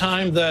long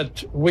time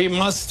that we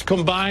must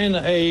combine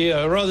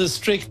a rather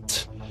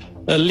strict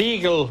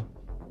legal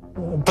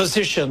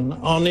position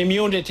on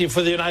immunity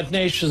for the United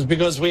Nations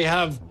because we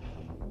have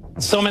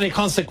so many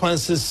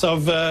consequences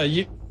of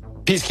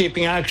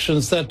peacekeeping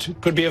actions that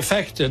could be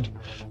affected.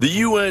 The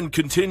UN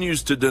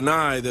continues to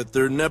deny that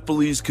their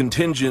Nepalese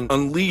contingent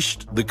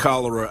unleashed the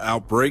cholera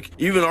outbreak,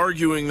 even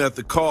arguing that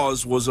the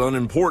cause was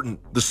unimportant.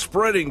 The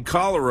spreading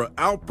cholera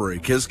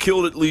outbreak has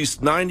killed at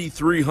least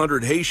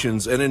 9,300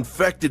 Haitians and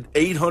infected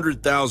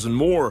 800,000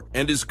 more,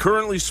 and is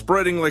currently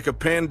spreading like a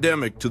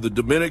pandemic to the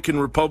Dominican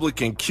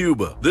Republic and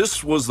Cuba.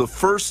 This was the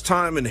first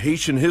time in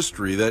Haitian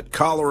history that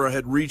cholera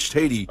had reached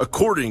Haiti,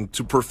 according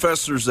to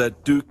professors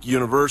at Duke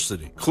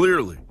University.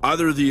 Clearly,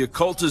 either the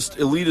occultist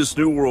elitist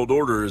New World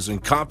Order is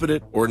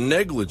incompetent or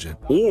negligent,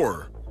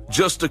 or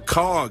just a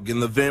cog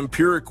in the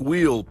vampiric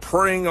wheel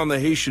preying on the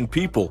Haitian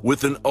people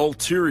with an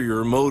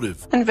ulterior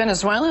motive. And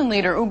Venezuelan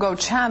leader Hugo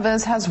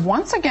Chavez has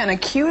once again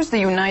accused the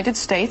United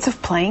States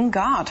of playing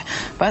God.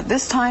 But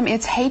this time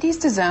it's Haiti's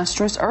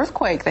disastrous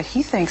earthquake that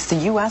he thinks the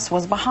U.S.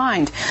 was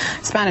behind.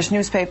 Spanish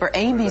newspaper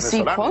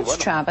ABC quotes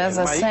Chavez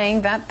as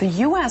saying that the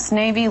U.S.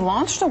 Navy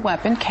launched a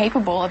weapon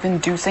capable of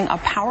inducing a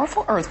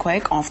powerful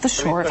earthquake off the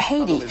shore of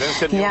Haiti.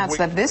 He adds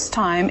that this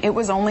time it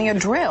was only a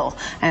drill,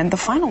 and the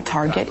final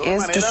target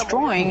is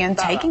destroying and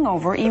taking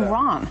over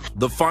Iran.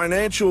 The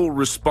financial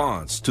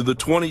response to the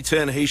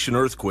 2010 Haitian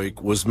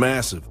earthquake was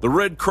massive. The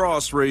Red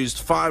Cross raised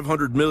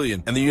 $500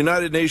 million, and the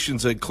United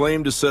Nations had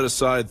claimed to set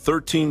aside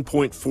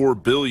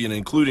 $13.4 billion,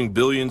 including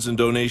billions in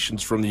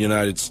donations from the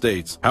United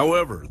States.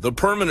 However, the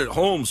permanent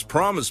homes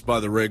promised by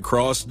the Red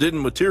Cross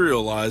didn't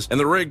materialize, and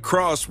the Red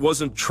Cross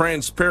wasn't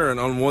transparent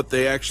on what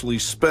they actually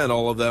spent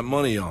all of that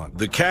money on.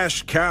 The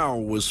cash cow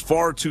was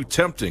far too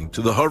tempting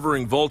to the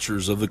hovering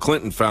vultures of the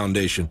Clinton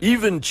Foundation.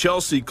 Even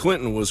Chelsea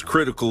Clinton was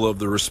critical of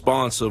the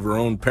response of her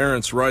own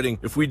parents, writing,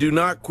 "If we do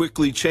not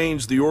quickly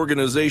change the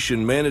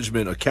organization,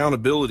 management,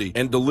 accountability,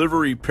 and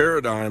delivery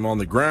paradigm on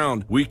the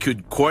ground, we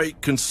could quite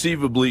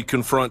conceivably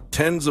confront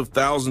tens of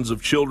thousands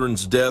of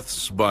children's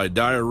deaths by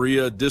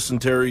diarrhea,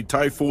 dysentery,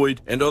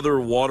 typhoid, and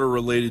other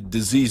water-related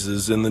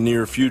diseases in the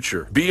near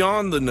future."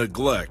 Beyond the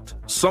neglect,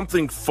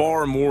 something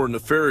far more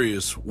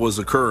nefarious was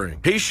occurring.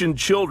 Haitian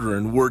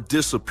children were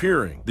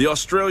disappearing. The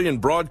Australian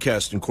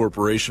Broadcasting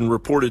Corporation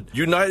reported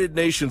United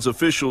Nations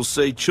officials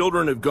say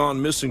children have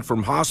gone missing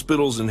from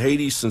hospitals in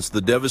Haiti since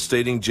the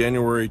devastating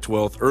January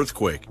 12th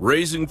earthquake,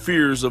 raising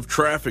fears of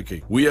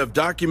trafficking. We have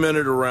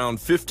documented around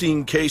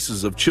 15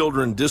 cases of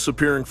children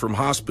disappearing from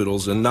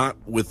hospitals and not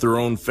with their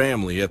own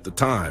family at the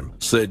time,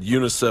 said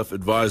UNICEF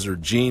advisor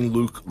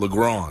Jean-Luc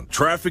Legrand.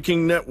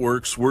 Trafficking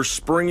networks were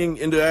springing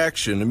into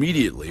action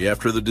immediately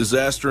after the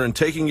disaster and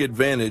taking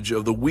advantage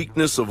of the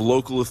weakness of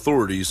local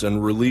authorities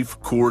and relief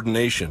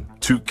coordination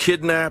to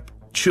kidnap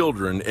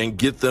children and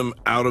get them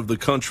out of the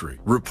country,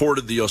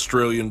 reported the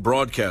Australian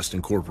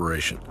Broadcasting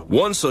Corporation.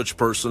 One such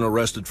person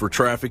arrested for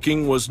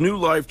trafficking was New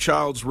Life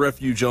Child's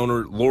refuge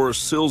owner Laura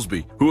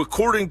Silsby, who,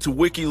 according to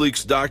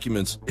WikiLeaks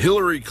documents,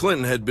 Hillary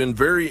Clinton had been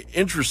very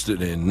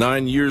interested in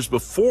 9 years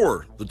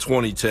before the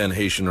 2010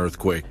 Haitian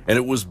earthquake, and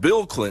it was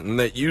Bill Clinton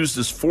that used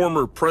his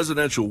former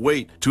presidential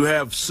weight to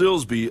have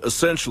Silsby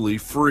essentially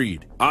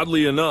freed.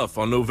 Oddly enough,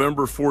 on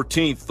November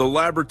 14th, the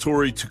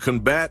Laboratory to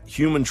Combat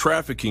Human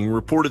Trafficking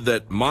reported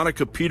that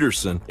Monica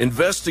Peterson,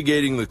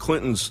 investigating the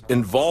Clintons'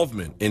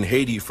 involvement in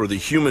Haiti for the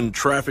Human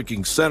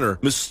Trafficking Center,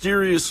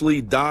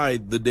 mysteriously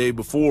died the day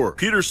before.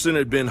 Peterson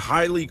had been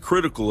highly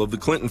critical of the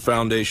Clinton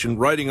Foundation,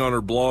 writing on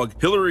her blog,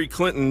 "Hillary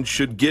Clinton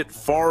should get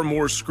far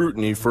more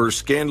scrutiny for her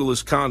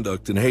scandalous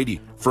conduct in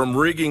Haiti. From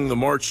rigging the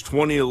March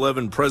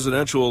 2011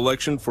 presidential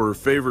election for her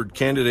favored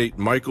candidate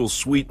Michael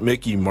Sweet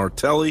Mickey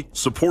Martelli,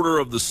 supporter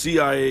of the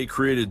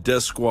CIA-created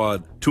death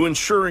squad, to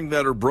ensuring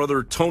that her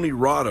brother Tony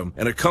Rodham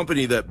and a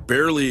company that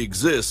barely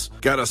exists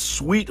got a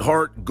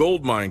sweetheart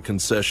gold mine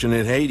concession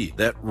in Haiti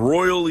that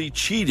royally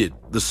cheated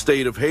the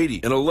state of Haiti.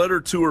 In a letter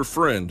to her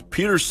friend,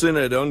 Peterson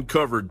had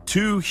uncovered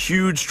 2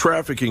 huge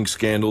trafficking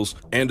scandals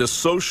and a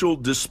social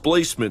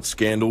displacement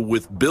scandal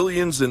with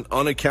billions in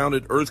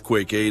unaccounted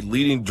earthquake aid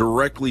leading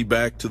directly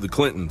back to the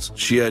Clintons.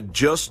 She had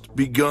just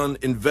begun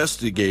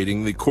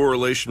investigating the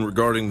correlation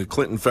regarding the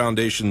Clinton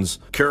Foundation's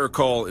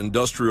Caracol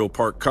Industrial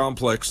Park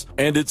complex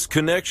and its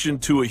connection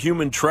to a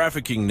human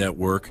trafficking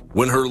network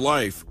when her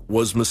life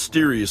was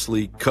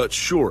mysteriously cut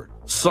short.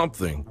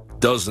 Something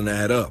doesn't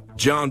add up.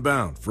 John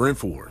Bound for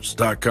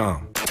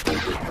INFOWARS.com.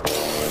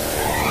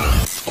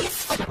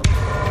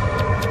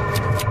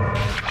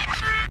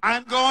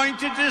 I'm going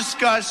to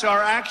discuss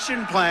our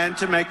action plan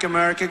to make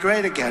America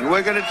great again.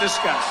 We're going to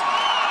discuss it.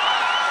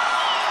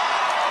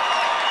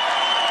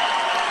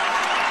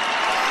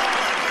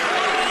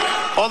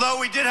 Although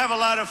we did have a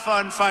lot of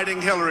fun fighting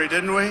Hillary,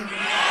 didn't we?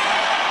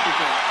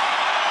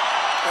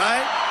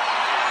 Right?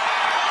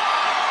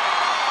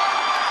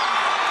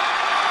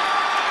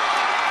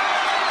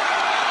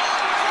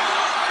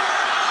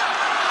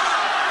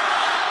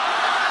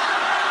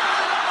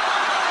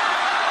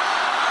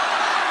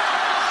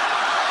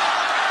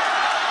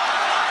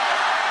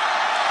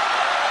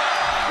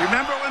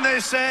 Remember when they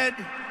said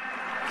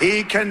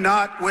he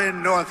cannot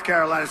win North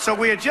Carolina? So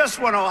we had just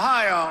won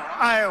Ohio,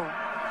 Iowa,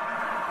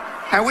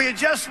 and we had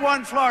just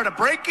won Florida.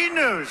 Breaking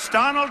news,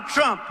 Donald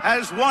Trump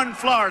has won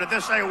Florida. They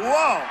say,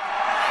 whoa.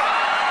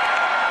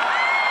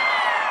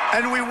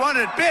 And we won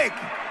it big.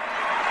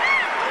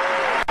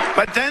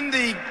 But then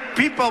the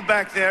people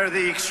back there,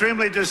 the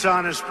extremely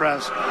dishonest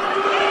press,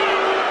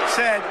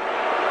 said,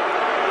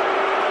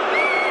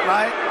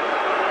 right?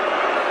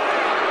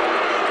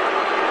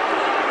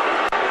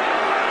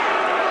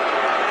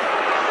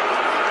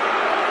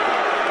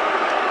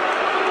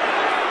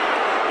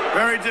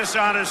 Very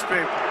dishonest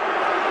people.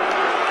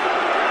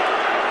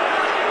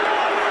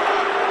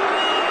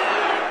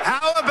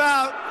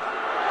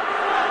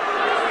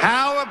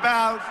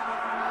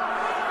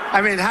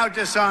 How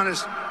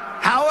dishonest.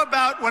 How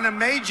about when a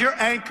major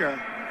anchor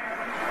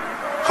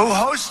who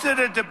hosted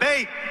a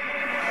debate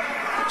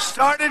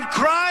started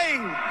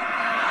crying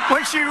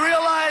when she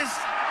realized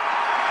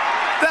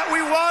that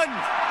we won?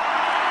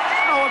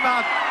 How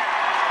about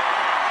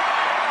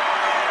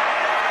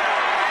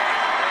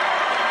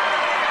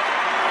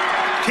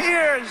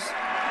tears?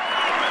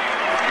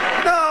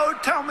 No,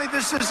 tell me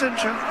this isn't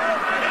true.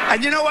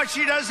 And you know what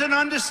she doesn't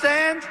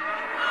understand?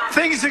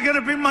 Things are going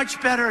to be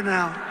much better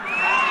now.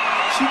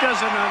 She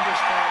doesn't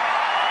understand.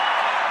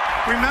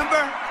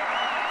 Remember,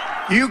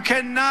 you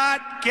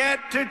cannot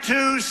get to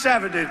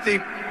 270,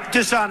 the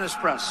dishonest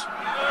press.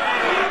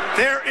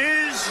 There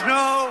is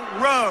no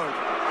road.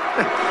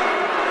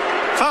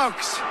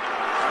 Folks,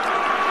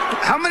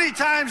 how many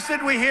times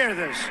did we hear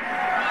this?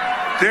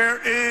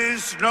 There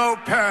is no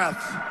path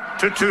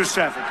to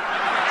 270.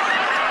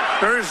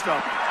 There is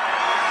no.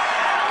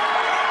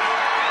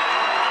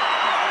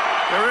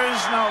 There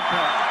is no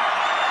path.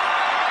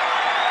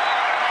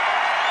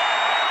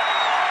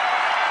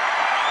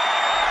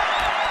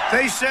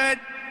 They said,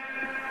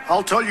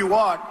 I'll tell you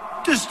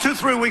what, just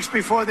 2-3 weeks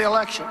before the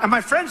election. And my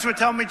friends would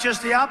tell me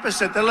just the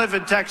opposite. They live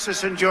in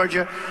Texas and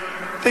Georgia.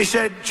 They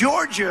said,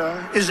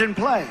 Georgia is in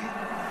play.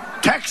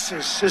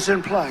 Texas is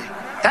in play.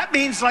 That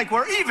means like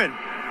we're even.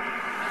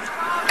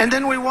 And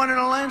then we won in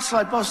a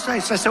landslide, both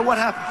states. I said, what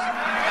happened?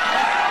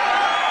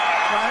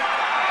 Right?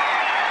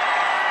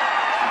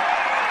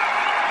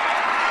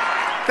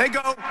 They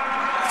go,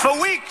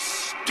 for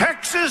weeks,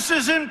 Texas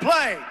is in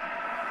play.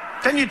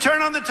 Then you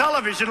turn on the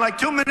television like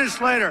 2 minutes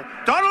later,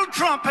 Donald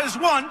Trump has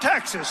won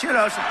Texas, you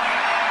know. So.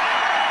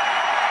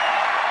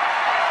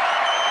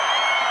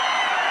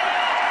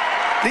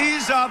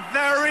 These are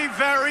very,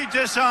 very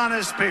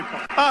dishonest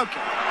people.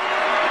 Okay.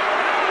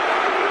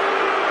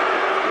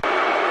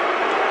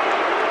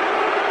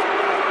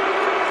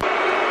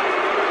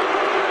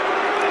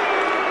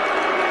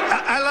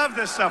 I love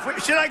this stuff.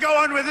 Should I go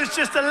on with this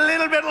just a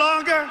little bit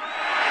longer?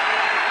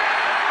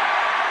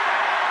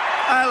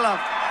 I love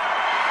it.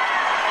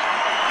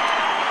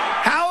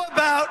 How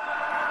about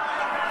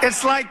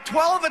it's like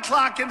 12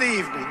 o'clock in the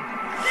evening,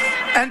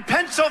 and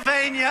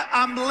Pennsylvania,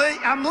 I'm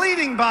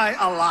leading by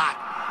a lot.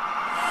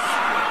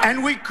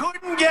 And we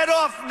couldn't get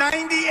off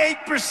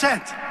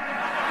 98%.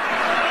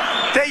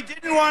 They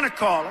didn't want to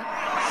call it.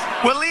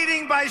 We're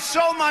leading by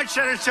so much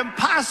that it's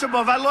impossible.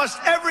 If I lost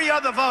every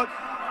other vote,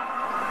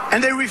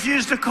 and they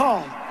refused to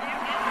call.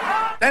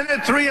 Then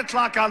at 3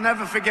 o'clock, I'll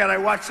never forget, I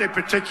watched a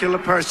particular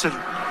person,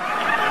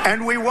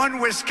 and we won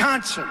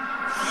Wisconsin,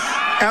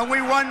 and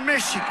we won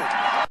Michigan,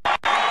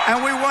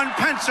 and we won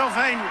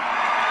Pennsylvania,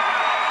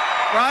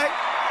 right?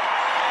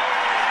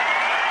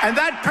 And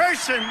that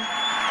person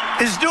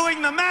is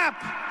doing the map.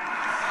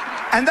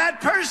 And that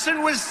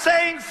person was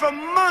saying for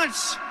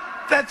months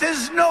that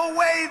there's no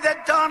way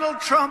that Donald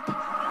Trump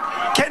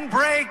can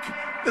break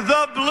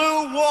the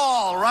blue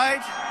wall,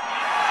 right?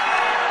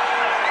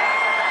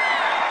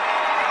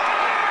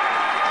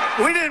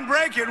 We didn't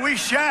break it, we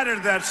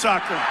shattered that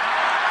sucker.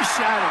 We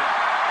shattered it.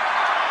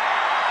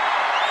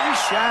 We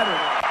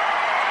shattered it.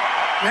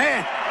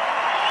 Man,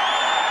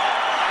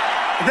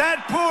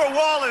 that poor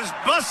wall is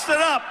busted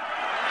up.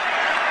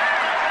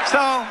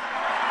 So,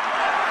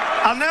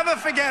 I'll never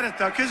forget it,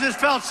 though, because it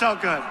felt so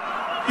good.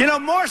 You know,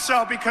 more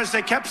so because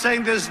they kept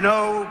saying there's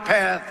no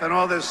path and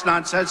all this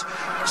nonsense.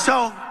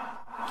 So,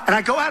 and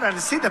I go out and I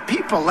see the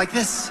people like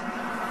this,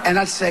 and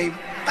I'd say,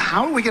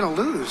 how are we going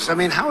to lose? I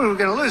mean, how are we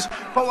going to lose?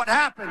 But what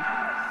happened?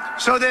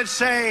 So they'd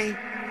say,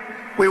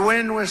 we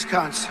win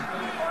Wisconsin.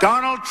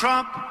 Donald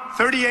Trump,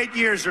 38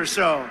 years or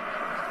so.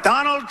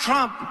 Donald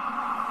Trump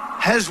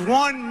has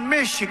won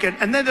Michigan.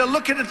 And then they're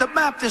looking at the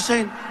map, they're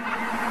saying,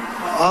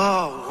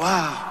 oh,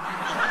 wow.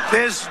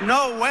 There's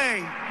no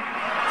way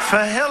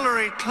for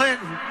Hillary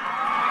Clinton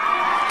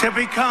to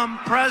become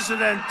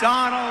president.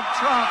 Donald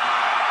Trump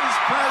is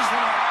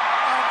president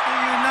of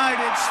the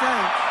United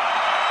States.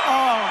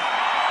 Oh.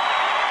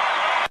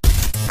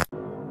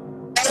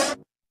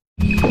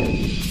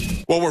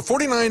 Well, we're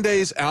 49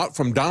 days out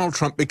from Donald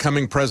Trump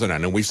becoming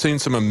president, and we've seen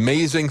some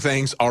amazing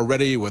things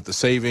already with the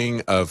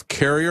saving of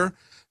Carrier,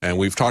 and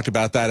we've talked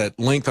about that at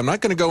length. I'm not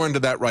going to go into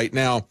that right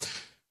now.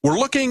 We're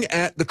looking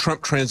at the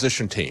Trump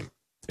transition team.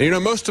 You know,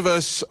 most of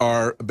us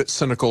are a bit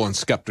cynical and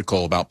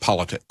skeptical about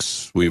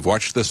politics. We've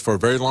watched this for a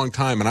very long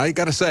time, and I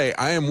got to say,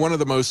 I am one of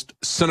the most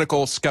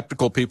cynical,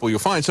 skeptical people you'll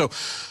find. So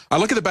I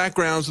look at the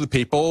backgrounds of the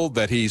people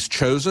that he's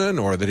chosen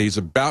or that he's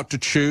about to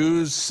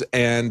choose,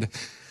 and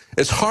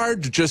it's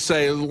hard to just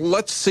say,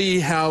 let's see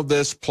how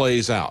this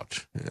plays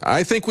out.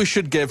 I think we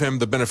should give him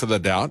the benefit of the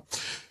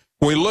doubt.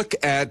 When we look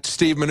at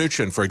Steve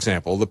Mnuchin, for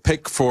example, the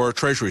pick for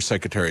Treasury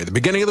Secretary, at the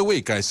beginning of the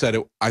week, I said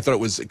I thought it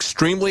was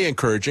extremely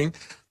encouraging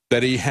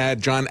that he had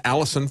John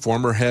Allison,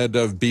 former head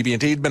of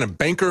BB&T. He'd been a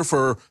banker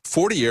for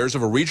 40 years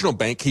of a regional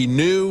bank. He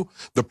knew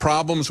the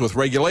problems with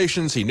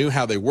regulations. He knew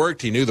how they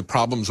worked. He knew the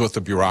problems with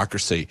the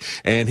bureaucracy.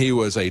 And he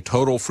was a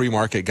total free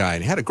market guy.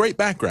 And he had a great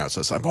background. So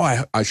I said, boy,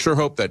 I sure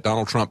hope that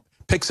Donald Trump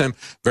picks him.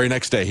 Very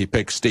next day, he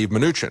picks Steve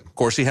Mnuchin. Of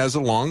course, he has a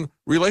long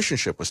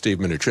relationship with Steve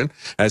Mnuchin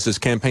as his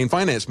campaign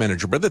finance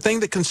manager. But the thing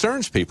that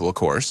concerns people, of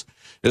course,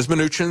 is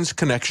Mnuchin's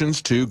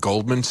connections to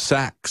Goldman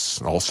Sachs,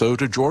 also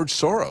to George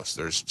Soros.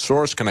 There's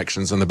Soros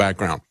connections in the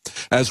background,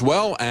 as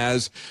well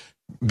as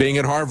being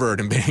at Harvard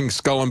and being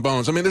skull and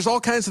bones. I mean, there's all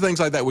kinds of things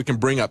like that we can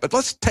bring up. But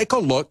let's take a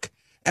look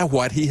at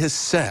what he has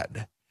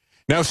said.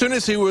 Now, as soon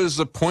as he was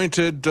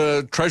appointed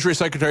Treasury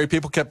Secretary,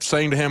 people kept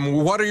saying to him,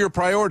 what are your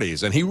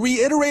priorities? And he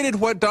reiterated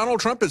what Donald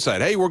Trump had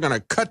said. Hey, we're going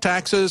to cut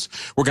taxes.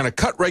 We're going to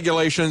cut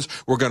regulations.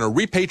 We're going to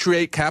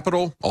repatriate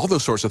capital, all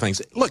those sorts of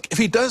things. Look, if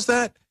he does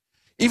that,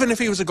 even if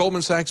he was a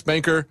Goldman Sachs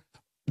banker,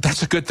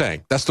 that's a good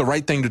thing. That's the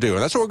right thing to do.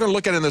 And that's what we're going to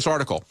look at in this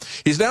article.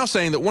 He's now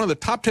saying that one of the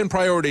top 10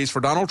 priorities for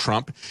Donald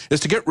Trump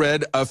is to get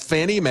rid of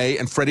Fannie Mae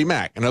and Freddie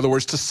Mac. In other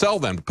words, to sell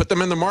them, to put them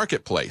in the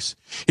marketplace.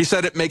 He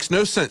said it makes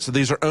no sense that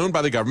these are owned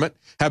by the government,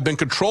 have been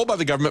controlled by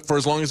the government for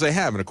as long as they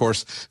have. And of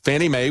course,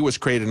 Fannie Mae was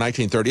created in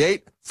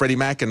 1938. Freddie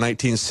Mac in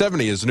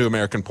 1970, as New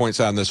American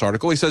points out in this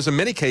article. He says in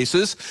many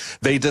cases,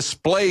 they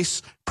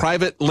displace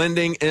private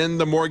lending in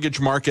the mortgage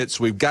markets.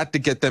 We've got to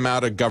get them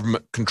out of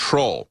government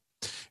control.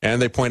 And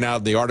they point out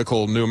in the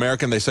article, New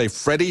American, they say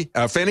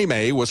Fannie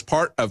Mae was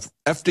part of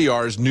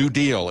FDR's New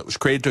Deal. It was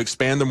created to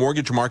expand the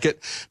mortgage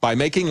market by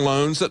making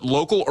loans that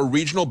local or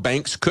regional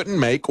banks couldn't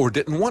make or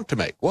didn't want to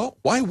make. Well,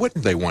 why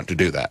wouldn't they want to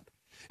do that?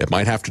 It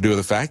might have to do with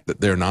the fact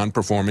that they're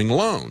non-performing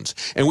loans.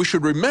 And we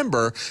should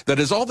remember that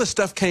as all this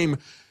stuff came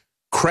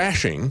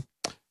crashing,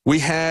 We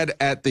had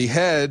at the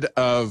head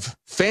of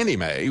Fannie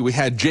Mae, we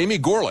had Jamie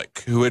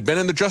Gorelick, who had been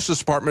in the Justice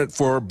Department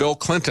for Bill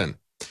Clinton,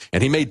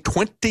 and he made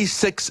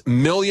 $26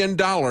 million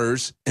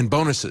in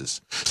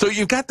bonuses. So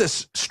you've got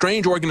this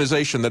strange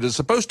organization that is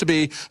supposed to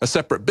be a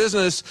separate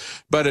business,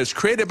 but it's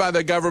created by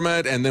the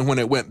government, and then when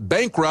it went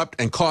bankrupt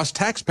and cost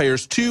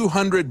taxpayers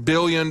 $200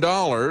 billion,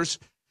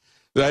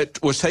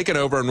 that was taken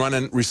over and run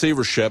in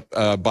receivership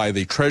by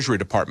the Treasury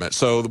Department.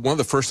 So one of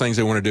the first things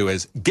they want to do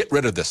is get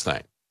rid of this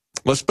thing.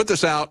 Let's put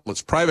this out.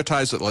 Let's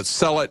privatize it. Let's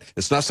sell it.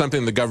 It's not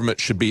something the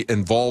government should be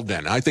involved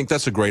in. I think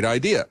that's a great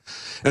idea.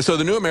 And so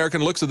the New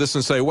American looks at this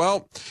and say,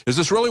 well, is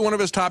this really one of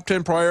his top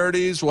 10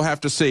 priorities? We'll have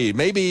to see.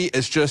 Maybe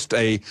it's just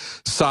a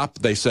sop,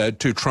 they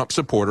said, to Trump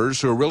supporters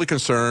who are really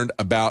concerned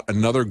about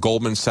another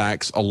Goldman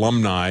Sachs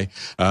alumni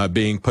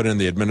being put in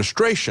the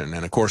administration.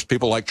 And, of course,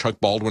 people like Chuck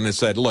Baldwin have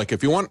said, look,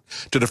 if you want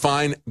to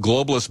define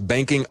globalist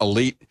banking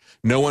elite,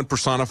 no one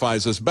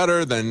personifies this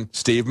better than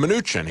Steve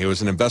Mnuchin. He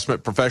was an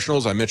investment professional,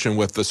 as I mentioned,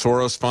 with the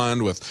Soros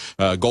Fund, with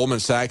Goldman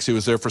Sachs. He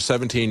was there for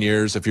 17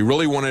 years. If he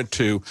really wanted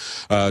to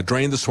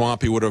drain the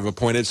swamp, he would have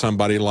appointed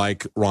somebody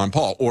like Ron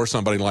Paul or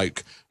somebody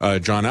like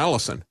John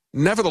Allison.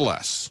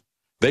 Nevertheless,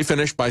 they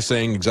finished by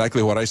saying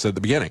exactly what I said at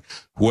the beginning.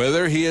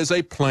 Whether he is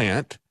a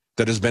plant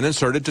that has been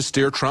inserted to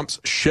steer Trump's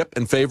ship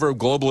in favor of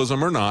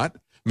globalism or not,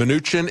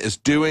 Mnuchin is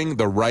doing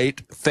the right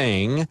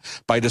thing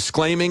by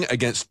disclaiming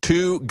against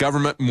two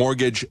government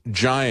mortgage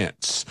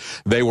giants.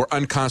 They were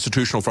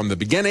unconstitutional from the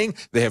beginning.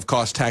 They have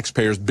cost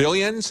taxpayers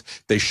billions.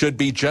 They should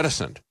be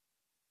jettisoned.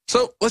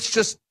 So let's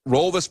just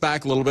roll this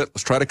back a little bit.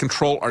 Let's try to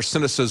control our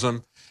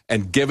cynicism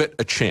and give it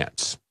a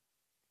chance,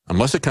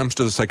 unless it comes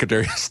to the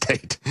Secretary of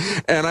State.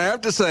 And I have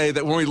to say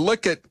that when we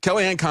look at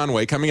Kellyanne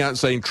Conway coming out and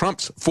saying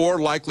Trump's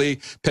 4 likely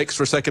picks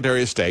for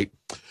Secretary of State,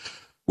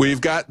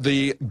 we've got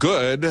the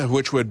good,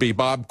 which would be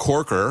Bob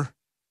Corker.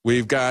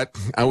 We've got,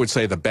 I would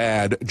say, the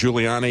bad,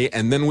 Giuliani.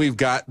 And then we've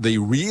got the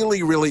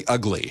really, really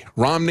ugly,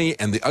 Romney,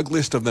 and the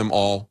ugliest of them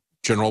all,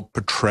 General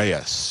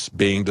Petraeus,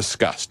 being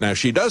discussed. Now,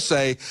 she does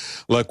say,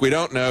 look, we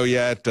don't know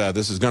yet.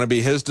 This is going to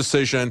be his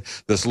decision.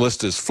 This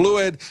list is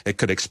fluid. It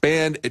could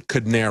expand. It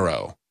could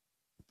narrow.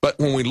 But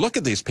when we look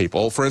at these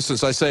people, for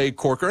instance, I say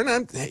Corker,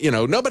 and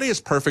nobody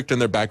is perfect in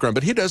their background,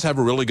 but he does have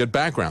a really good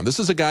background. This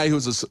is a guy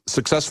who's a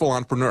successful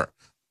entrepreneur.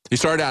 He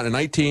started out in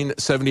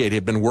 1978. He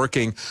had been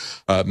working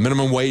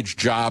minimum wage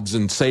jobs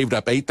and saved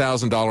up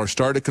 $8,000,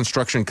 started a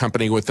construction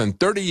company. Within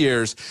 30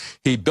 years,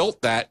 he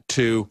built that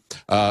to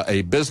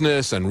a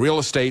business and real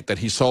estate that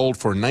he sold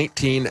for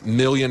 $19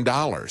 million.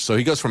 So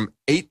he goes from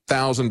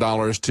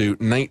 $8,000 to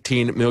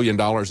 $19 million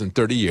in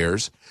 30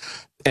 years.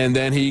 And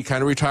then he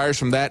kind of retires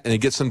from that, and he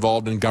gets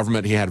involved in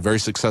government. He had a very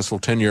successful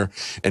tenure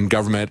in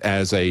government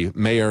as a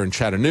mayor in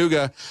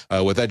Chattanooga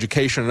with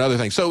education and other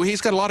things. So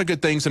he's got a lot of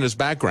good things in his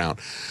background.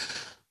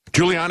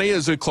 Giuliani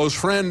is a close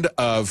friend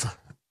of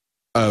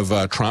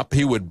Trump.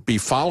 He would be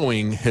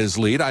following his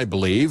lead, I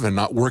believe, and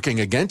not working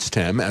against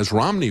him as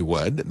Romney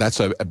would. That's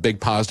a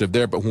big positive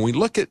there. But when we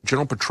look at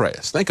General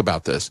Petraeus, think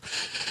about this.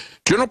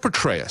 General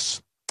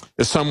Petraeus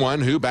is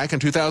someone who, back in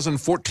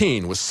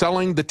 2014, was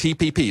selling the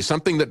TPP,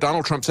 something that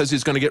Donald Trump says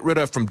he's going to get rid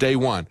of from day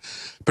one.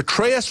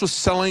 Petraeus was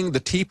selling the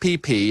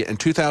TPP in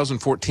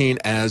 2014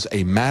 as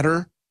a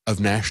matter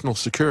of national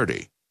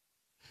security.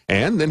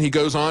 And then he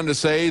goes on to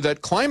say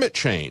that climate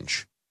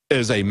change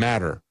is a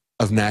matter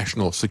of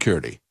national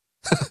security.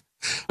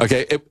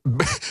 Okay,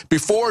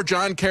 before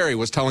John Kerry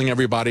was telling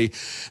everybody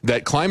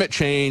that climate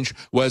change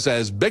was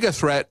as big a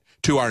threat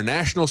to our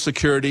national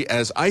security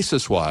as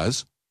ISIS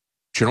was,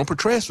 General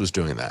Petraeus was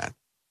doing that.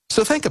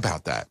 So think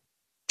about that.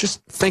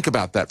 Just think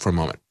about that for a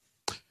moment.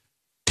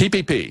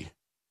 TPP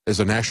is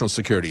a national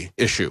security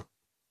issue.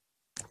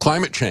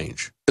 Climate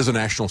change is a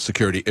national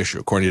security issue,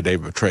 according to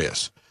David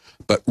Petraeus.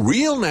 But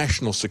real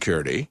national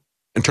security,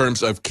 in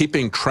terms of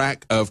keeping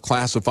track of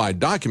classified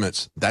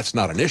documents, that's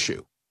not an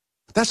issue.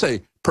 That's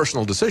a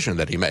personal decision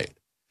that he made.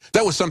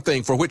 That was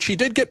something for which he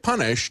did get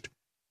punished,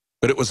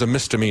 but it was a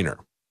misdemeanor,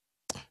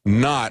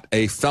 not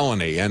a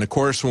felony. And of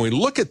course, when we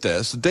look at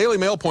this, the Daily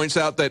Mail points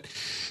out that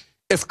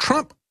if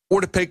Trump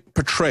were to pick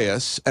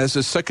Petraeus as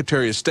his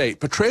Secretary of State,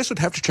 Petraeus would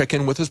have to check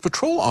in with his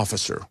patrol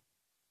officer.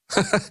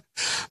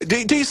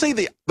 Do you see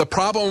the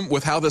problem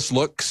with how this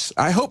looks?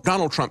 I hope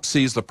Donald Trump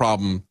sees the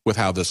problem with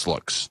how this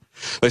looks.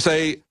 They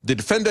say the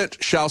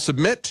defendant shall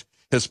submit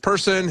his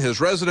person, his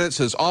residence,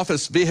 his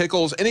office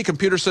vehicles, any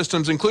computer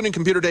systems, including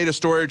computer data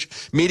storage,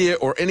 media,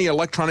 or any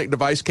electronic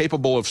device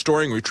capable of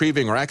storing,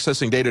 retrieving, or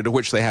accessing data to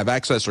which they have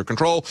access or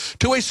control,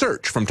 to a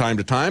search from time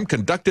to time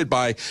conducted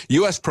by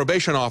U.S.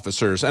 probation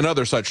officers and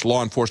other such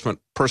law enforcement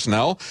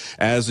personnel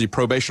as the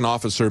probation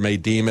officer may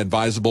deem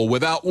advisable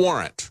without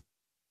warrant.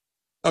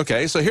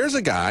 Okay, so here's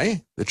a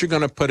guy that you're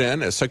going to put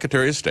in as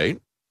Secretary of State,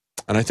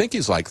 and I think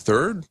he's like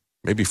third,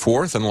 maybe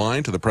fourth in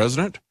line to the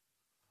president.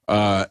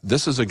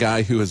 This is a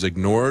guy who has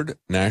ignored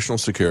national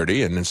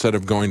security, and instead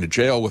of going to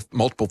jail with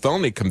multiple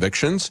felony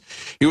convictions,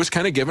 he was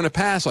kind of given a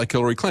pass like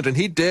Hillary Clinton.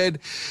 He did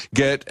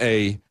get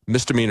a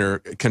misdemeanor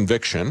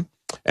conviction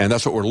And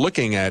that's what we're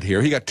looking at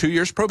here. He got 2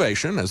 years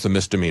probation as the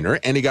misdemeanor,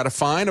 and he got a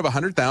fine of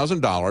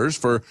 $100,000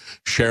 for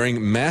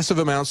sharing massive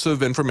amounts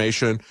of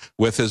information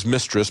with his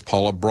mistress,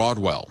 Paula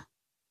Broadwell.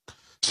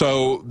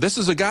 So this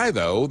is a guy,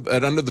 though,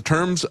 that under the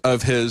terms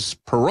of his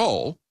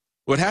parole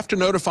would have to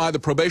notify the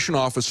probation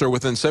officer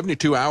within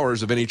 72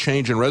 hours of any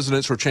change in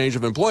residence or change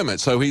of employment.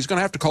 So he's going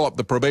to have to call up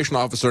the probation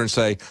officer and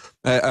say,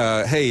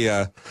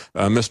 hey,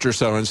 Mr.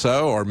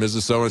 So-and-so or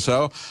Mrs.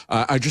 So-and-so,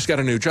 I just got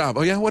a new job.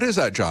 Oh, yeah, what is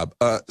that job?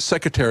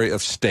 Secretary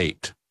of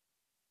State.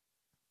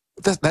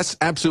 That's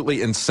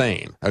absolutely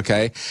insane,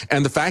 okay?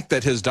 And the fact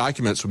that his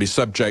documents would be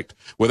subject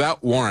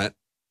without warrant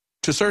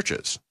to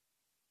searches.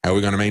 How are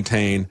we going to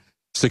maintain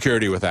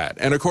security with that?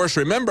 And, of course,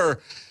 remember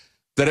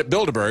that at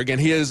Bilderberg, and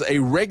he is a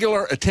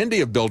regular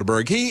attendee of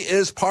Bilderberg, he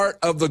is part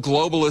of the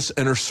globalist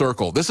inner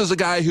circle. This is a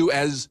guy who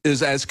is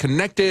as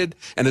connected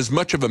and as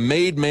much of a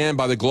made man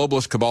by the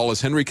globalist cabal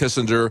as Henry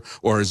Kissinger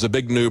or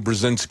Zbigniew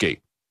Brzezinski.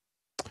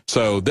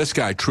 So this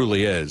guy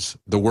truly is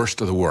the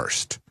worst of the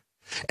worst.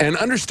 And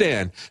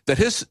understand that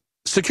his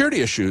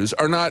security issues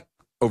are not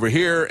over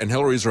here and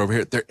Hillary's are over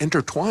here. They're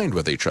intertwined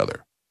with each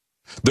other.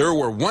 There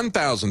were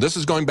 1,000, this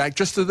is going back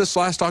just to this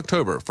last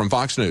October from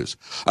Fox News,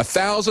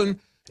 1,000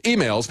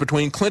 emails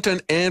between Clinton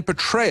and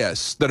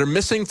Petraeus that are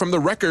missing from the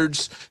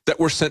records that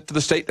were sent to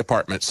the State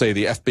Department, say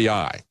the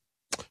FBI.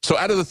 So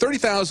out of the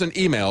 30,000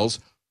 emails,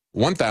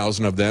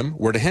 1,000 of them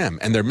were to him,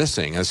 and they're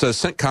missing. And it says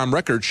CENTCOM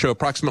records show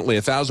approximately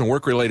 1,000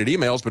 work-related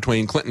emails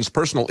between Clinton's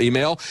personal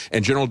email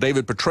and General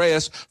David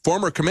Petraeus,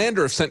 former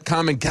commander of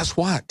CENTCOM, and guess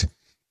what?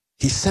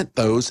 He sent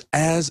those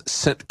as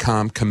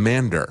CENTCOM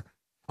commander.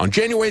 On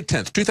January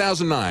 10th,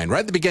 2009, right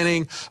at the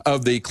beginning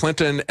of the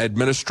Clinton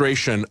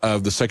administration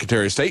of the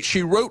Secretary of State,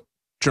 she wrote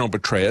General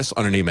Petraeus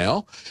on an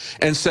email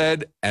and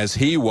said, as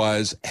he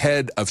was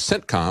head of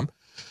CENTCOM,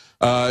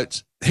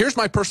 here's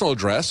my personal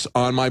address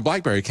on my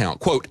BlackBerry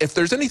account. Quote, if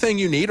there's anything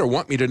you need or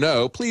want me to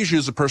know, please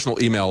use a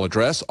personal email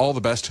address. All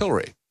the best,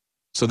 Hillary.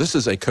 So this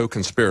is a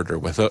co-conspirator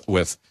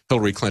with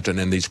Hillary Clinton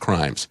in these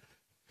crimes.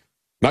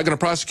 Not going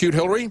to prosecute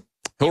Hillary?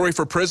 Hillary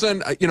for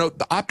prison? You know,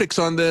 the optics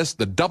on this,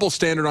 the double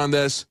standard on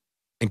this,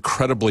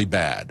 incredibly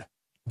bad.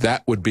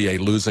 That would be a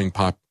losing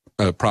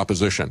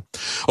proposition.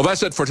 Well,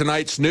 that's it for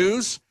tonight's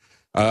news.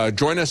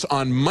 Join us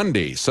on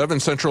Monday,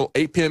 7 Central,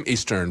 8 p.m.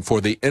 Eastern for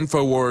the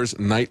INFOWARS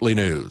Nightly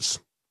News.